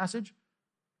of this passage,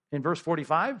 in verse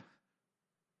 45,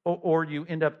 or you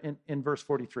end up in verse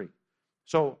 43.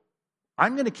 So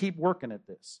I'm going to keep working at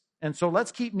this. And so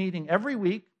let's keep meeting every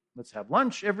week. Let's have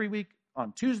lunch every week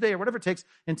on Tuesday or whatever it takes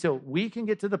until we can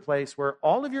get to the place where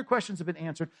all of your questions have been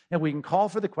answered and we can call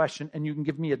for the question and you can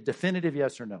give me a definitive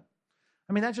yes or no.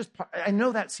 I mean, I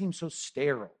know that seems so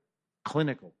sterile,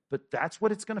 clinical, but that's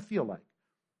what it's going to feel like.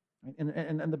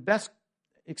 And the best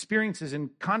experiences in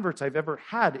converts I've ever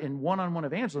had in one-on-one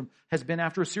evangelism has been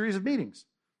after a series of meetings.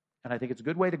 And I think it's a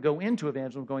good way to go into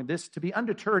evangelism going, this, to be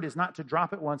undeterred is not to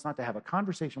drop it once, not to have a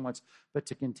conversation once, but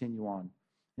to continue on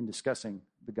in discussing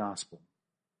the gospel.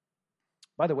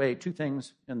 By the way, two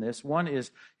things in this. One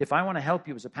is, if I want to help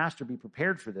you as a pastor be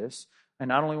prepared for this, I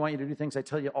not only want you to do things I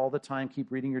tell you all the time,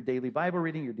 keep reading your daily Bible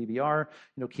reading, your DVR,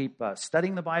 keep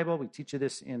studying the Bible. We teach you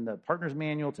this in the Partner's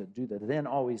Manual to do the then,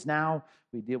 always, now.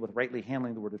 We deal with rightly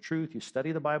handling the word of truth. You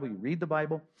study the Bible, you read the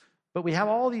Bible. But we have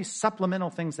all these supplemental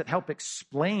things that help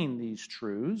explain these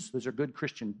truths. Those are good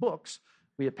Christian books.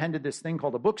 We appended this thing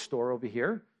called a bookstore over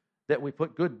here that we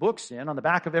put good books in. On the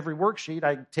back of every worksheet,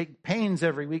 I take pains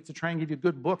every week to try and give you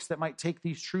good books that might take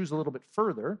these truths a little bit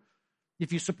further.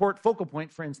 If you support Focal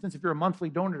Point, for instance, if you're a monthly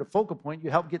donor to Focal Point,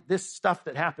 you help get this stuff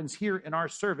that happens here in our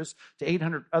service to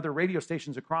 800 other radio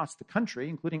stations across the country,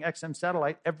 including XM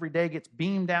Satellite. Every day gets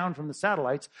beamed down from the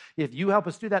satellites. If you help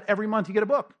us do that, every month you get a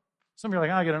book. Some of you are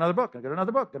like, I get another book, I get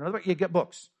another book, get another book. You get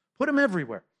books. Put them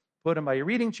everywhere. Put them by your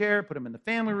reading chair, put them in the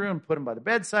family room, put them by the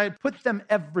bedside, put them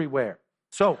everywhere.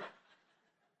 So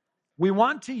we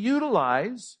want to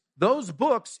utilize those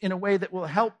books in a way that will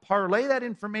help parlay that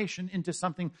information into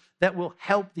something that will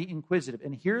help the inquisitive.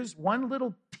 And here's one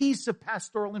little piece of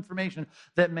pastoral information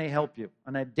that may help you.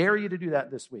 And I dare you to do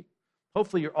that this week.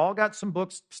 Hopefully you're all got some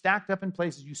books stacked up in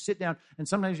places. You sit down and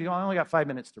sometimes you go, I only got 5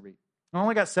 minutes to read. I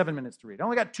only got 7 minutes to read. I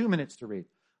only got 2 minutes to read.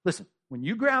 Listen, when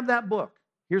you grab that book,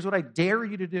 here's what I dare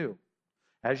you to do.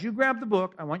 As you grab the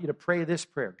book, I want you to pray this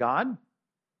prayer. God,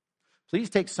 please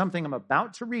take something I'm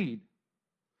about to read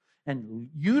and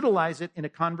utilize it in a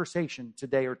conversation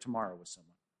today or tomorrow with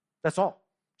someone. That's all.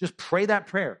 Just pray that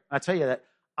prayer. I tell you that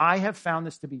I have found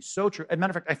this to be so true. As a matter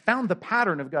of fact, I found the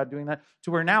pattern of God doing that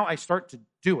to where now I start to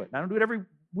do it. And I don't do it every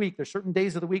week. There's certain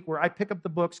days of the week where I pick up the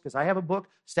books because I have a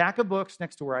stack of books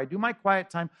next to where I do my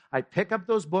quiet time. I pick up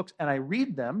those books and I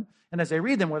read them. And as I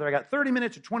read them, whether I got 30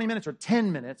 minutes or 20 minutes or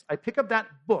 10 minutes, I pick up that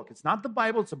book. It's not the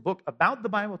Bible. It's a book about the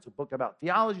Bible. It's a book about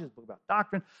theology. It's a book about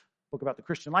doctrine, a book about the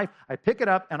Christian life. I pick it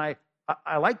up and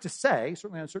I like to say,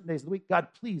 certainly on certain days of the week, God,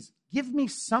 please give me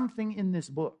something in this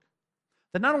book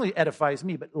that not only edifies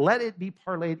me, but let it be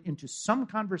parlayed into some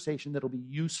conversation that will be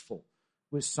useful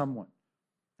with someone.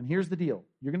 And here's the deal.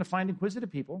 You're going to find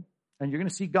inquisitive people, and you're going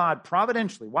to see God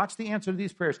providentially, watch the answer to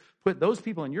these prayers, put those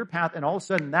people in your path, and all of a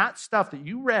sudden that stuff that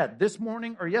you read this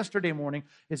morning or yesterday morning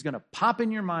is going to pop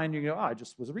in your mind. You're going to go, I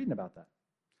just was reading about that.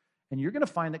 And you're going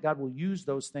to find that God will use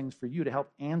those things for you to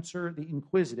help answer the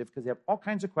inquisitive, because they have all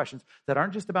kinds of questions that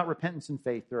aren't just about repentance and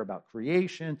faith. They're about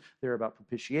creation. They're about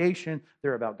propitiation.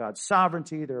 They're about God's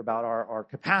sovereignty. They're about our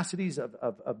capacities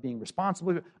of being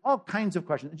responsible. All kinds of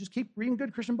questions. And just keep reading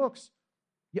good Christian books.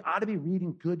 You ought to be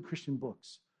reading good Christian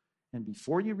books. And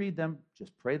before you read them,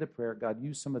 just pray the prayer, God,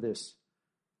 use some of this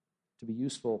to be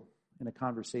useful in a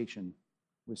conversation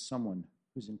with someone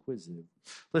who's inquisitive.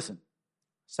 Listen,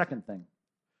 second thing.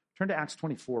 Turn to Acts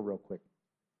 24 real quick.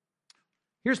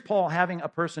 Here's Paul having a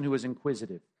person who was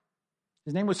inquisitive.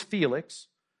 His name was Felix.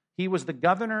 He was the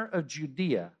governor of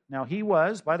Judea. Now he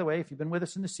was, by the way, if you've been with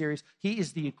us in the series, he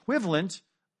is the equivalent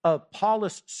of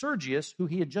Paulus Sergius, who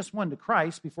he had just won to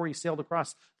Christ before he sailed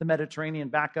across the Mediterranean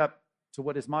back up to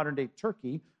what is modern-day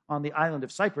Turkey on the island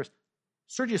of Cyprus.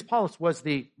 Sergius Paulus was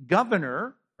the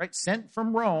governor, right, sent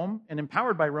from Rome and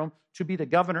empowered by Rome to be the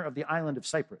governor of the island of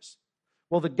Cyprus.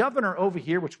 Well, the governor over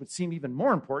here, which would seem even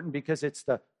more important because it's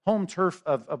the home turf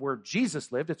of where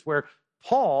Jesus lived, it's where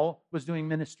Paul was doing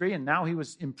ministry, and now he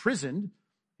was imprisoned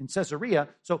in Caesarea.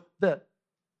 So the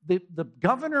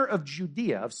governor of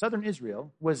Judea, of southern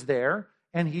Israel, was there,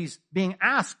 and he's being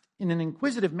asked in an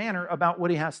inquisitive manner about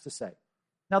what he has to say.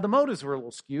 Now, the motives were a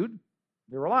little skewed.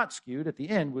 They were a lot skewed at the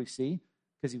end, we see,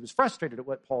 because he was frustrated at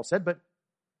what Paul said, but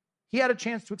he had a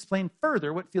chance to explain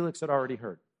further what Felix had already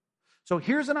heard. So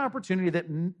here's an opportunity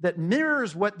that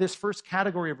mirrors what this first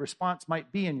category of response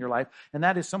might be in your life, and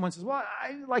that is someone says, well,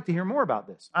 I'd like to hear more about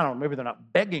this. I don't know, maybe they're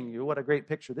not begging you. What a great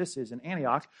picture this is in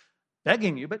Antioch.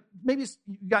 begging you, but maybe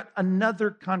you got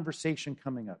another conversation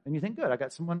coming up. And you think, good, I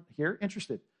got someone here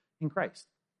interested in Christ.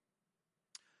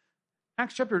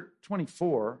 Acts chapter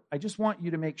 24, I just want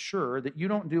you to make sure that you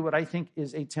don't do what I think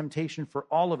is a temptation for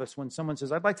all of us when someone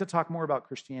says, I'd like to talk more about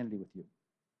Christianity with you.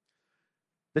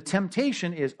 The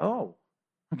temptation is, oh,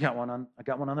 I got one on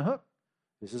the hook.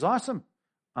 This is awesome.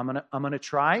 I'm gonna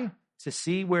try to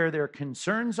see where their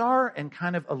concerns are and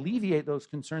kind of alleviate those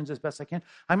concerns as best I can.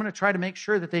 I'm going to try to make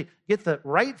sure that they get the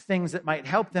right things that might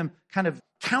help them kind of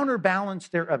counterbalance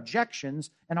their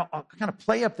objections, and I'll kind of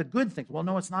play up the good things. Well,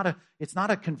 no, it's not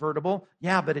a convertible.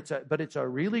 Yeah, but it's a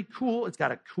really cool. It's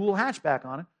got a cool hatchback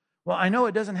on it. Well, I know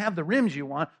it doesn't have the rims you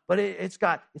want, but it's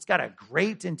got a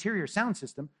great interior sound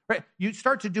system. Right? You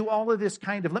start to do all of this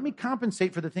kind of, let me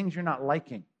compensate for the things you're not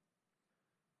liking.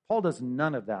 Paul does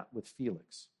none of that with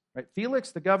Felix. Right?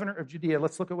 Felix, the governor of Judea,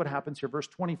 let's look at what happens here, verse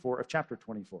 24 of chapter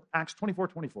 24. Acts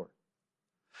 24:24.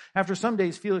 After some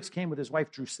days, Felix came with his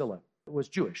wife Drusilla, who was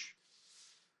Jewish.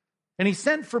 And he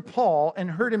sent for Paul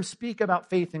and heard him speak about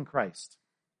faith in Christ.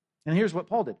 And here's what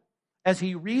Paul did. As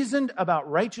he reasoned about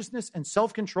righteousness and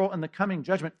self-control and the coming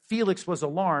judgment, Felix was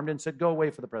alarmed and said, go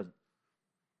away for the present.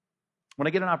 When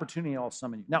I get an opportunity, I'll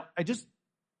summon you. Now, I just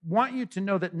want you to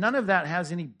know that none of that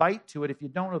has any bite to it if you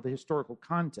don't know the historical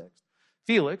context.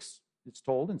 Felix, it's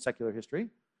told in secular history,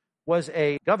 was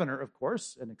a governor, of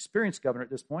course, an experienced governor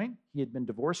at this point. He had been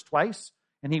divorced twice,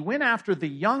 and he went after the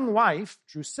young wife,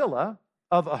 Drusilla,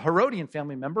 of a Herodian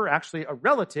family member, actually a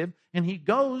relative, and he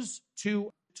goes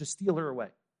to steal her away.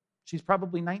 She's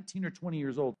probably 19 or 20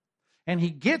 years old. And he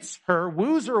gets her,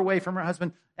 woos her away from her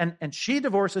husband, and she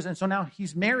divorces, and so now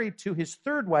he's married to his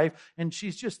third wife, and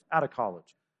she's just out of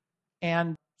college.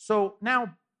 And so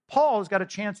now Paul has got a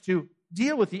chance to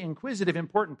deal with the inquisitive,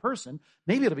 important person.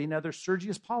 Maybe it'll be another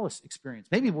Sergius Paulus experience.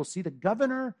 Maybe we'll see the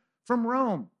governor from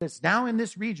Rome that's now in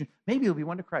this region. Maybe he'll be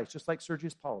one to Christ, just like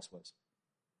Sergius Paulus was.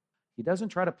 He doesn't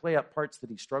try to play up parts that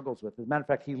he struggles with. As a matter of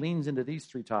fact, he leans into these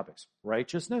three topics: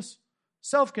 righteousness,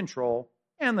 self-control,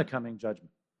 and the coming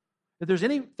judgment. If there's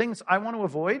any things I want to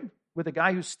avoid with a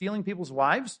guy who's stealing people's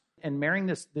wives and marrying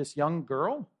this young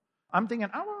girl, I'm thinking,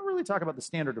 I don't want to really talk about the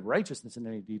standard of righteousness in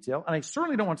any detail. And I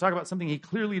certainly don't want to talk about something he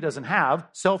clearly doesn't have,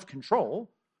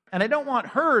 self-control. And I don't want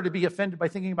her to be offended by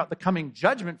thinking about the coming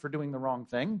judgment for doing the wrong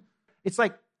thing. It's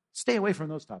like, stay away from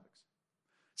those topics.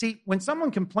 See, when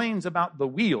someone complains about the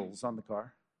wheels on the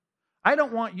car, I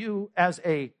don't want you as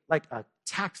a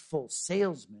tactful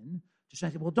salesman to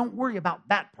say, well, don't worry about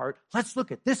that part. Let's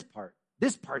look at this part.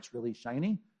 This part's really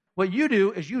shiny. What you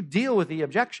do is you deal with the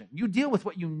objection. You deal with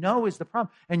what you know is the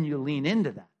problem, and you lean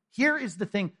into that. Here is the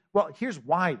thing. Well, here's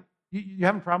why. You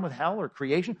have a problem with hell or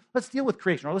creation? Let's deal with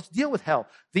creation, or let's deal with hell.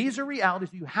 These are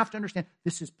realities that you have to understand.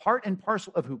 This is part and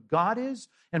parcel of who God is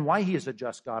and why he is a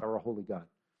just God or a holy God.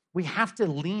 We have to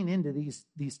lean into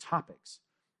these topics.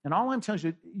 And all I'm telling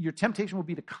you, your temptation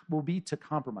will be to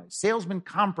compromise. Salesmen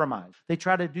compromise. They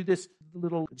try to do this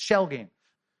little shell game.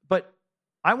 But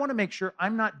I want to make sure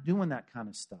I'm not doing that kind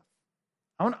of stuff.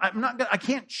 I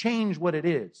can't change what it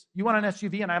is. You want an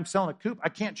SUV and I'm selling a coupe? I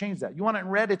can't change that. You want it in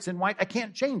red, it's in white? I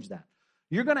can't change that.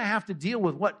 You're going to have to deal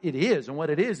with what it is. And what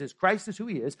it is Christ is who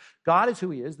he is. God is who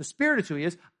he is. The Spirit is who he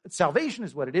is. Salvation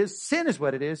is what it is. Sin is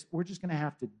what it is. We're just going to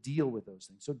have to deal with those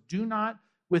things. So do not,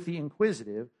 with the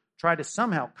inquisitive, try to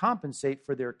somehow compensate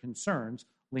for their concerns.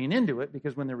 Lean into it,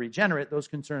 because when they're regenerate, those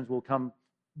concerns will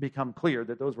become clear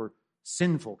that those were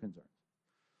sinful concerns.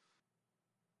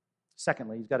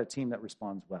 Secondly, he's got a team that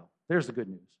responds well. There's the good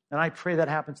news. And I pray that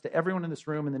happens to everyone in this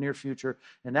room in the near future.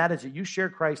 And that is that you share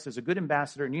Christ as a good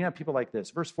ambassador, and you have people like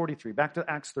this. Verse 43, back to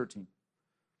Acts 13.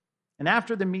 And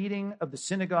after the meeting of the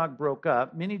synagogue broke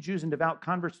up, many Jews and devout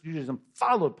converts to Judaism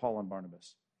followed Paul and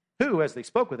Barnabas, who, as they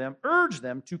spoke with them, urged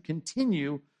them to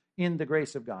continue in the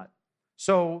grace of God.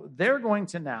 So they're going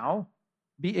to now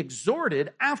be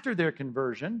exhorted after their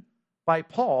conversion by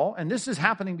Paul, and this is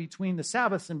happening between the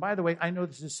Sabbaths. And by the way, I know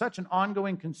this is such an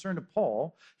ongoing concern of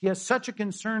Paul. He has such a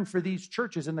concern for these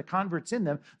churches and the converts in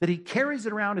them that he carries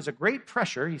it around as a great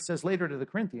pressure, he says later to the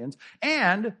Corinthians,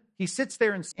 and he sits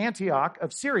there in Antioch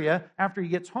of Syria after he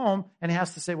gets home, and he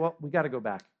has to say, well, we got to go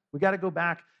back. We got to go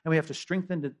back, and we have to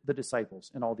strengthen the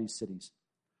disciples in all these cities.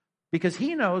 Because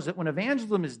he knows that when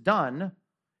evangelism is done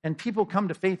and people come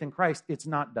to faith in Christ, it's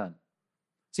not done.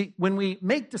 See, when we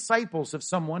make disciples of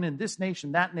someone in this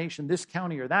nation, this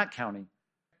county, or that county,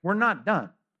 we're not done.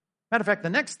 Matter of fact, the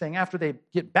next thing after they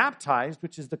get baptized,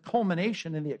 which is the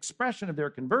culmination and the expression of their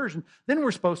conversion, then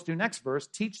we're supposed to, next verse,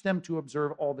 teach them to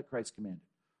observe all that Christ commanded.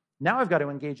 Now I've got to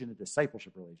engage in a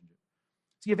discipleship relationship.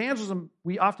 See, evangelism,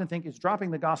 we often think, is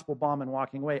dropping the gospel bomb and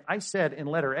walking away. I said in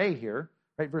letter A here,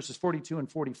 right? Verses 42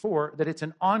 and 44, that it's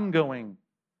an ongoing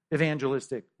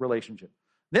evangelistic relationship.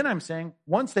 Then I'm saying,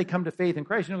 once they come to faith in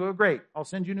Christ, you go, great, I'll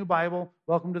send you a new Bible.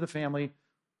 Welcome to the family.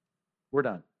 We're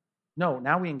done. No,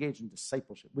 now we engage in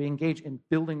discipleship. We engage in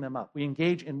building them up. We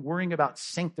engage in worrying about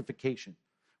sanctification.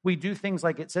 We do things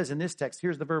like it says in this text.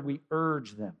 Here's the verb, we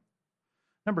urge them.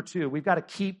 Number two, we've got to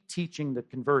keep teaching the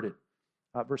converted.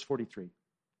 Verse 43.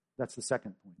 That's the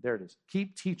second point. There it is.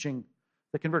 Keep teaching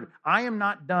the converted. I am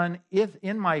not done if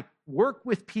in my work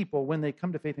with people when they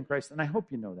come to faith in Christ, and I hope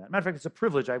you know that. Matter of fact, it's a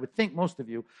privilege. I would think most of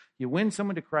you win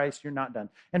someone to Christ, you're not done.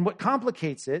 And what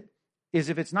complicates it is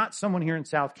if it's not someone here in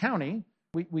South County,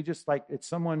 we just like, it's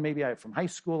someone maybe from high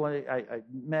school I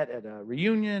met at a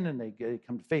reunion, and they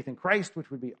come to faith in Christ,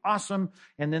 which would be awesome,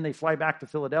 and then they fly back to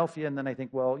Philadelphia, and then I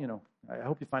think, well, I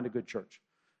hope you find a good church.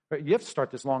 But you have to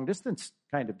start this long-distance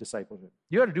kind of discipleship.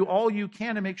 You got to do all you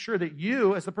can to make sure that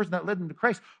you, as the person that led them to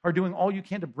Christ, are doing all you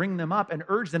can to bring them up and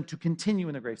urge them to continue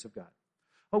in the grace of God.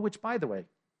 Oh, which, by the way,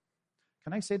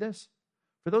 can I say this?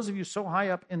 For those of you so high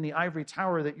up in the ivory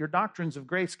tower that your doctrines of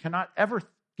grace cannot ever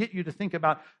get you to think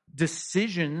about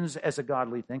decisions as a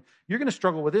godly thing, you're going to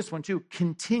struggle with this one too.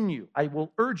 Continue. I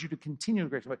will urge you to continue in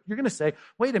grace. You're going to say,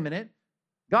 wait a minute,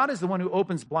 God is the one who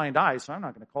opens blind eyes, so I'm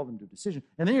not going to call them to a decision.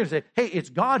 And then you're going to say, hey, it's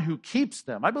God who keeps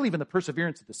them. I believe in the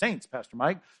perseverance of the saints, Pastor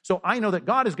Mike, so I know that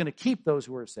God is going to keep those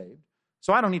who are saved.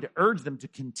 So I don't need to urge them to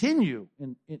continue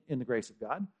in the grace of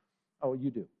God. Oh, you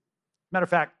do. Matter of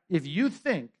fact, if you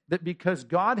think that because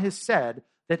God has said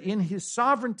that in his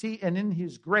sovereignty and in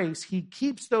his grace, he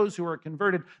keeps those who are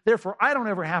converted, therefore I don't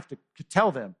ever have to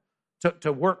tell them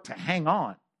to work, to hang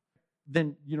on,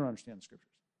 then you don't understand the scriptures.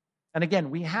 And again,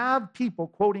 we have people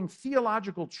quoting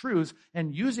theological truths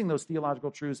and using those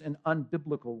theological truths in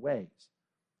unbiblical ways.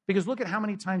 Because look at how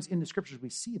many times in the scriptures we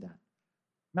see that.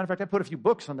 Matter of fact, I put a few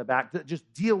books on the back that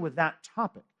just deal with that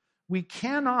topic. We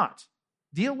cannot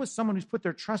deal with someone who's put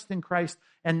their trust in Christ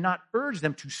and not urge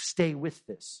them to stay with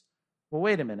this. Well,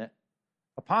 wait a minute.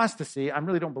 Apostasy, I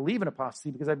really don't believe in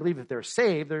apostasy because I believe if they're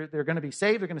saved, they're going to be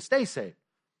saved, they're going to stay saved.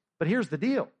 But here's the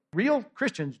deal. Real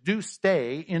Christians do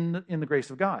stay in the grace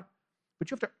of God. But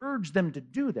you have to urge them to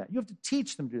do that. You have to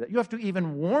teach them to do that. You have to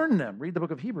even warn them, read the book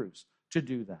of Hebrews, to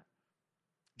do that.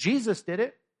 Jesus did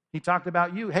it. He talked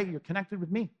about you. Hey, you're connected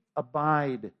with me.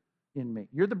 Abide in me.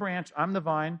 You're the branch. I'm the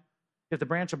vine. If the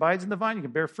branch abides in the vine, you can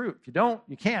bear fruit. If you don't,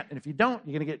 you can't. And if you don't,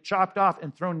 you're going to get chopped off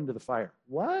and thrown into the fire.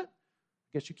 What? I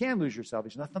guess you can lose your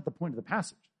salvation. That's not the point of the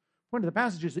passage. The point of the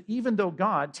passage is that even though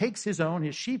God takes his own,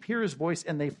 his sheep hear his voice,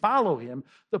 and they follow him,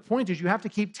 the point is you have to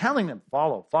keep telling them,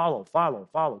 follow, follow, follow,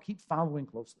 follow. Keep following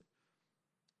closely.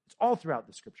 It's all throughout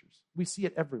the scriptures. We see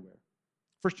it everywhere.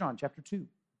 1 John chapter 2,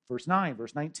 verse 9,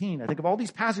 verse 19. I think of all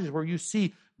these passages where you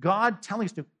see God telling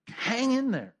us to hang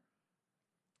in there.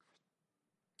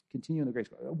 Continue in the grace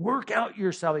of God. Work out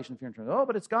your salvation fear and trembling. Oh,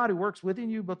 but it's God who works within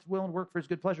you, but will and work for his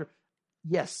good pleasure.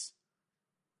 Yes.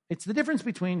 It's the difference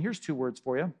between, here's two words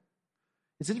for you.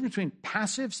 It's the difference between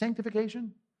passive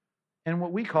sanctification and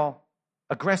what we call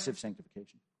aggressive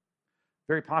sanctification.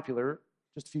 Very popular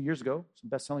just a few years ago, some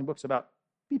best-selling books about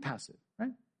be passive,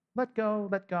 right? Let go,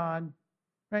 let God,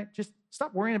 right? Just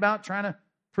stop worrying about trying to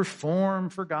perform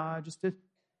for God.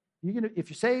 If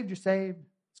you're saved, you're saved.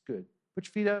 It's good. Put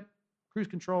your feet up, cruise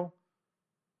control.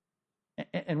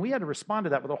 And we had to respond to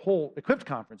that with a whole Equipped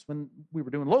conference. When we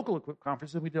were doing local Equipped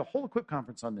conferences, we did a whole Equipped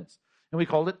conference on this. And we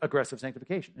called it aggressive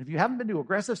sanctification. And if you haven't been to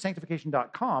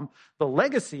aggressivesanctification.com, the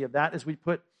legacy of that is we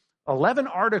put 11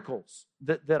 articles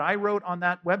that I wrote on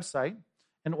that website,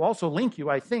 and we'll also link you,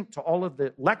 I think, to all of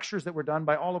the lectures that were done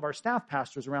by all of our staff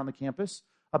pastors around the campus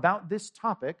about this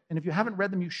topic. And if you haven't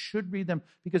read them, you should read them,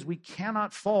 because we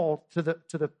cannot fall to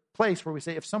the place where we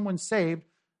say if someone's saved,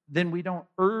 then we don't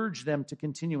urge them to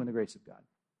continue in the grace of God.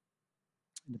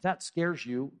 And if that scares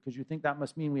you, because you think that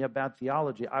must mean we have bad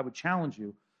theology, I would challenge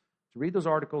you to read those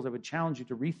articles. I would challenge you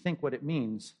to rethink what it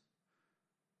means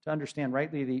to understand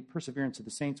rightly the perseverance of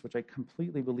the saints, which I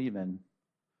completely believe in.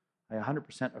 I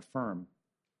 100% affirm.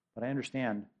 But I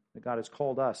understand that God has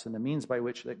called us, and the means by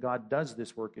which that God does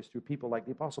this work is through people like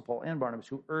the Apostle Paul and Barnabas,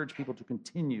 who urge people to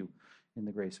continue in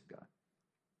the grace of God.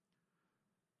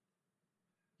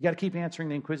 You got to keep answering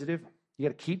the inquisitive. You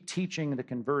got to keep teaching the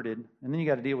converted. And then you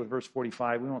got to deal with verse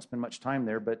 45. We won't spend much time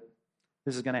there, but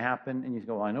this is going to happen. And you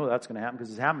go, well, I know that's going to happen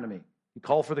because it's happened to me. You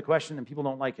call for the question and people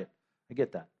don't like it. I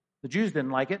get that. The Jews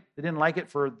didn't like it. They didn't like it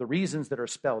for the reasons that are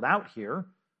spelled out here.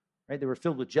 Right? They were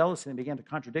filled with jealousy and began to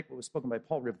contradict what was spoken by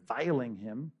Paul, reviling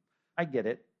him. I get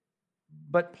it.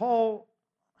 But Paul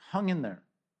hung in there.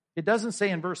 It doesn't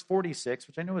say in verse 46,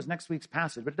 which I know is next week's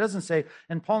passage, but it doesn't say,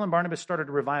 and Paul and Barnabas started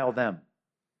to revile them.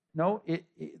 No,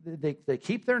 they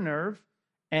keep their nerve.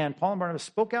 And Paul and Barnabas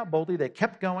spoke out boldly. They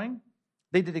kept going.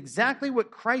 They did exactly what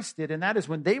Christ did, and that is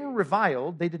when they were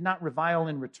reviled, they did not revile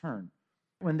in return.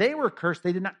 When they were cursed,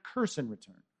 they did not curse in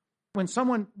return. When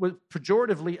someone was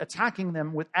pejoratively attacking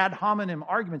them with ad hominem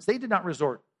arguments, they did not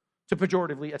resort to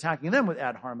pejoratively attacking them with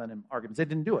ad hominem arguments. They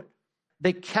didn't do it.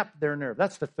 They kept their nerve.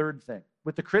 That's the third thing.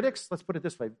 With the critics, let's put it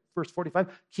this way, verse 45,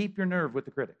 keep your nerve with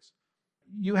the critics.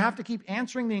 You have to keep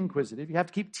answering the inquisitive. You have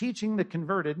to keep teaching the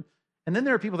converted. And then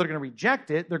there are people that are going to reject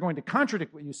it. They're going to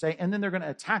contradict what you say, and then they're going to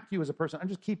attack you as a person. And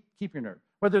just keep your nerve.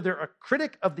 Whether they're a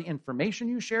critic of the information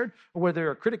you shared, or whether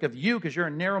they're a critic of you because you're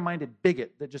a narrow-minded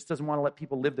bigot that just doesn't want to let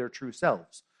people live their true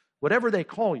selves. Whatever they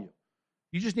call you,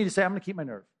 you just need to say, I'm going to keep my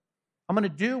nerve. I'm going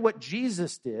to do what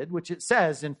Jesus did, which it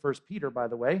says in 1 Peter, by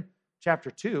the way,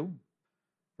 chapter 2,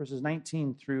 verses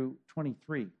 19 through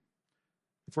 23.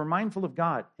 If we're mindful of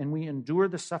God and we endure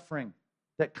the suffering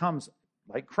that comes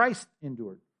like Christ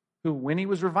endured, who, when he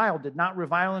was reviled, did not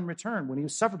revile in return. When he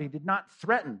was suffered, he did not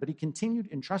threaten, but he continued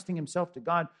entrusting himself to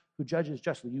God who judges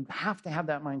justly. You have to have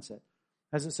that mindset.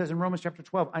 As it says in Romans chapter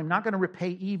 12, I'm not going to repay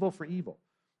evil for evil.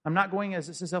 I'm not going, as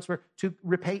it says elsewhere, to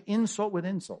repay insult with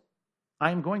insult.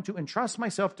 I am going to entrust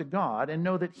myself to God and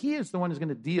know that he is the one who's going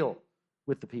to deal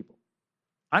with the people.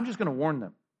 I'm just going to warn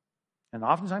them. And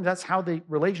oftentimes that's how the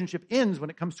relationship ends when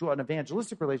it comes to an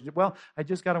evangelistic relationship. Well, I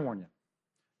just got to warn you.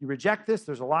 You reject this,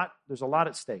 there's a lot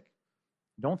at stake.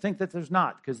 Don't think that there's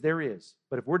not, because there is.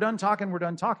 But if we're done talking, we're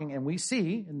done talking. And we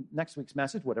see in next week's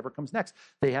message, whatever comes next,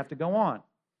 they have to go on.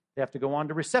 They have to go on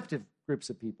to receptive groups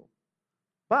of people.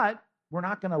 But we're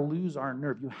not going to lose our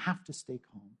nerve. You have to stay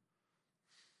calm.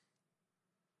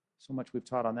 So much we've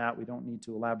taught on that, we don't need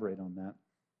to elaborate on that.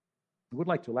 I would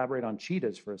like to elaborate on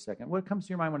cheetahs for a second. What comes to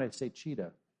your mind when I say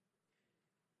cheetah?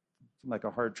 Seems like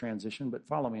a hard transition, but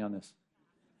follow me on this.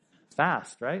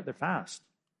 Fast, right? They're fast.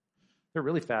 They're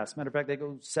really fast. Matter of fact, they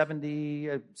go 70,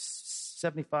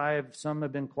 75. Some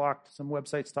have been clocked. Some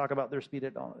websites talk about their speed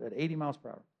at 80 miles per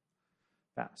hour.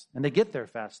 Fast. And they get there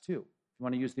fast, too. If you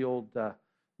want to use the old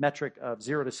metric of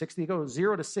 0 to 60, they go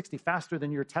 0 to 60 faster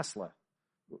than your Tesla.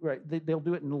 Right? They'll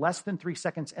do it in less than 3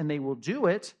 seconds, and they will do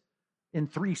it in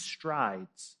 3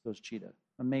 strides, those cheetah.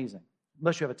 Amazing.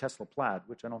 Unless you have a Tesla Plaid,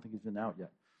 which I don't think has been out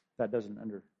yet. That doesn't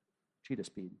under cheetah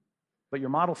speed. But your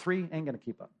Model 3 ain't going to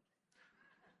keep up.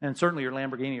 And certainly your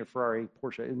Lamborghini or Ferrari,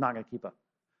 Porsche is not going to keep up.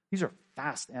 These are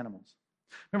fast animals.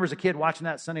 Remember as a kid watching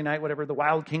that Sunday night, whatever, The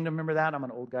Wild Kingdom, remember that? I'm an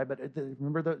old guy, but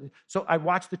so I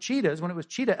watched the cheetahs when it was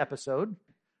cheetah episode.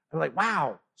 I'm like,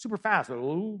 wow, super fast.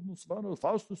 Oh, the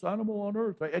fastest animal on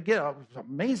earth. Again, it was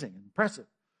amazing, impressive.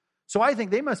 So I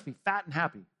think they must be fat and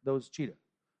happy, those cheetah,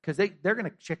 because they're going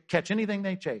to catch anything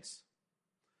they chase.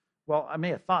 Well, I may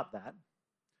have thought that,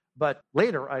 but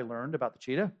later I learned about the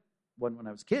cheetah. Wasn't when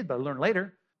I was a kid, but I learned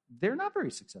later, they're not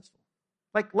very successful.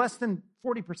 Like less than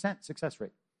 40% success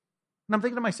rate. And I'm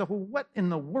thinking to myself, well, what in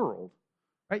the world?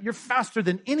 Right? You're faster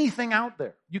than anything out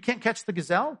there. You can't catch the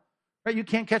gazelle, right? You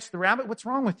can't catch the rabbit. What's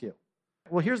wrong with you?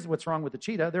 Well, here's what's wrong with the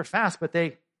cheetah. They're fast, but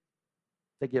they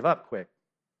give up quick.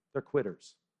 They're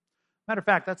quitters. Matter of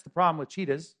fact, that's the problem with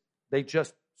cheetahs. They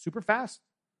just super fast.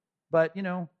 But,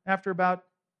 after about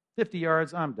 50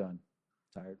 yards, I'm done.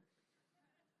 Tired.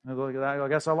 I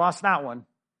guess I lost that one.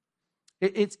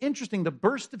 It's interesting, the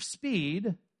burst of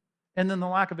speed and then the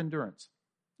lack of endurance.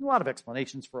 A lot of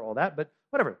explanations for all that, but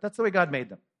whatever. That's the way God made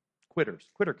them. Quitters,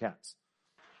 quitter cats.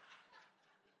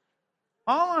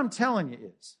 All I'm telling you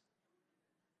is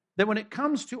that when it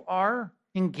comes to our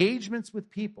engagements with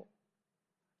people,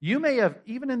 you may have,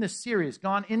 even in this series,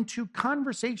 gone into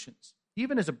conversations,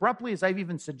 even as abruptly as I've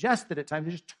even suggested at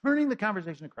times, just turning the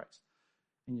conversation to Christ.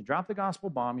 And you drop the gospel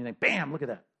bomb, you think, bam, look at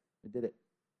that. It did it.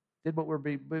 Did what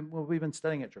we've been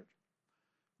studying at church.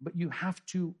 But you have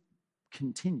to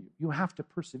continue. You have to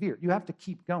persevere. You have to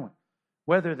keep going.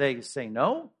 Whether they say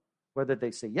no, whether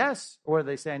they say yes, or whether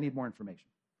they say, I need more information.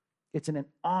 It's an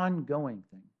ongoing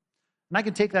thing. And I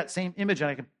can take that same image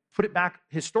and I can put it back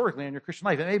historically in your Christian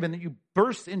life. It may have been that you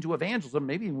burst into evangelism,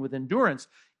 maybe even with endurance,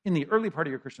 in the early part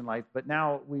of your Christian life, but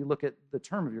now we look at the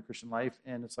term of your Christian life,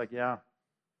 and it's like, yeah,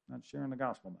 not sharing the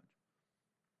gospel much.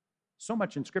 So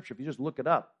much in Scripture, if you just look it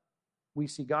up, we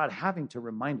see God having to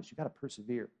remind us, you got to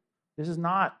persevere. This is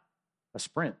not a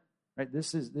sprint, right?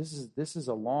 This is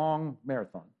a long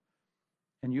marathon,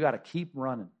 and you got to keep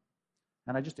running.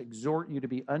 And I just exhort you to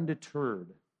be undeterred.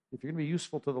 If you're going to be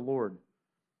useful to the Lord,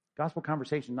 gospel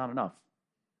conversation not enough.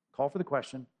 Call for the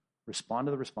question, respond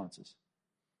to the responses,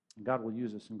 and God will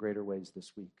use us in greater ways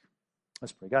this week.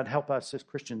 Let's pray. God, help us as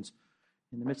Christians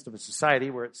in the midst of a society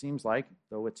where it seems like,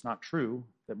 though it's not true,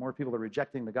 that more people are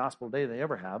rejecting the gospel today than they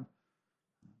ever have.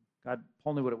 God,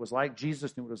 Paul knew what it was like.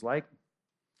 Jesus knew what it was like.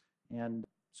 And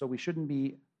So we shouldn't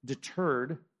be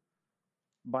deterred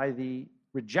by the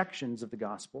rejections of the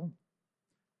gospel.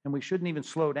 And we shouldn't even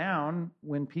slow down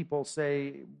when people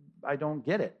say, I don't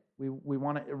get it. We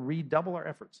want to redouble our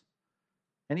efforts.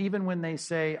 And even when they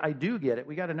say, I do get it,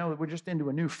 we got to know that we're just into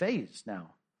a new phase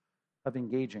now of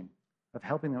engaging, of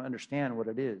helping them understand what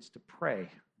it is to pray,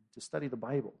 to study the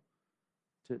Bible,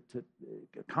 to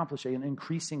accomplish an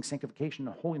increasing sanctification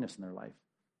and holiness in their life,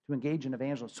 to engage in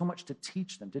evangelism, so much to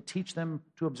teach them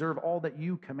to observe all that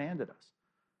you commanded us.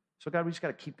 So God, we just got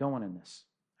to keep going in this.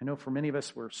 I know for many of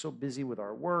us, we're so busy with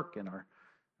our work and our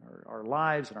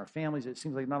lives and our families, it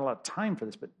seems like not a lot of time for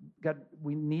this, but God,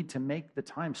 we need to make the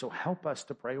time. So help us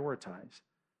to prioritize,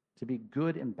 to be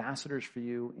good ambassadors for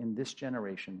you in this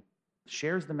generation,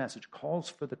 shares the message, calls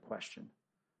for the question,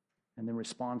 and then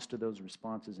responds to those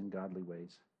responses in godly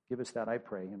ways. Give us that, I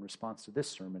pray, in response to this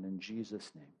sermon in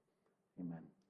Jesus' name. Amen.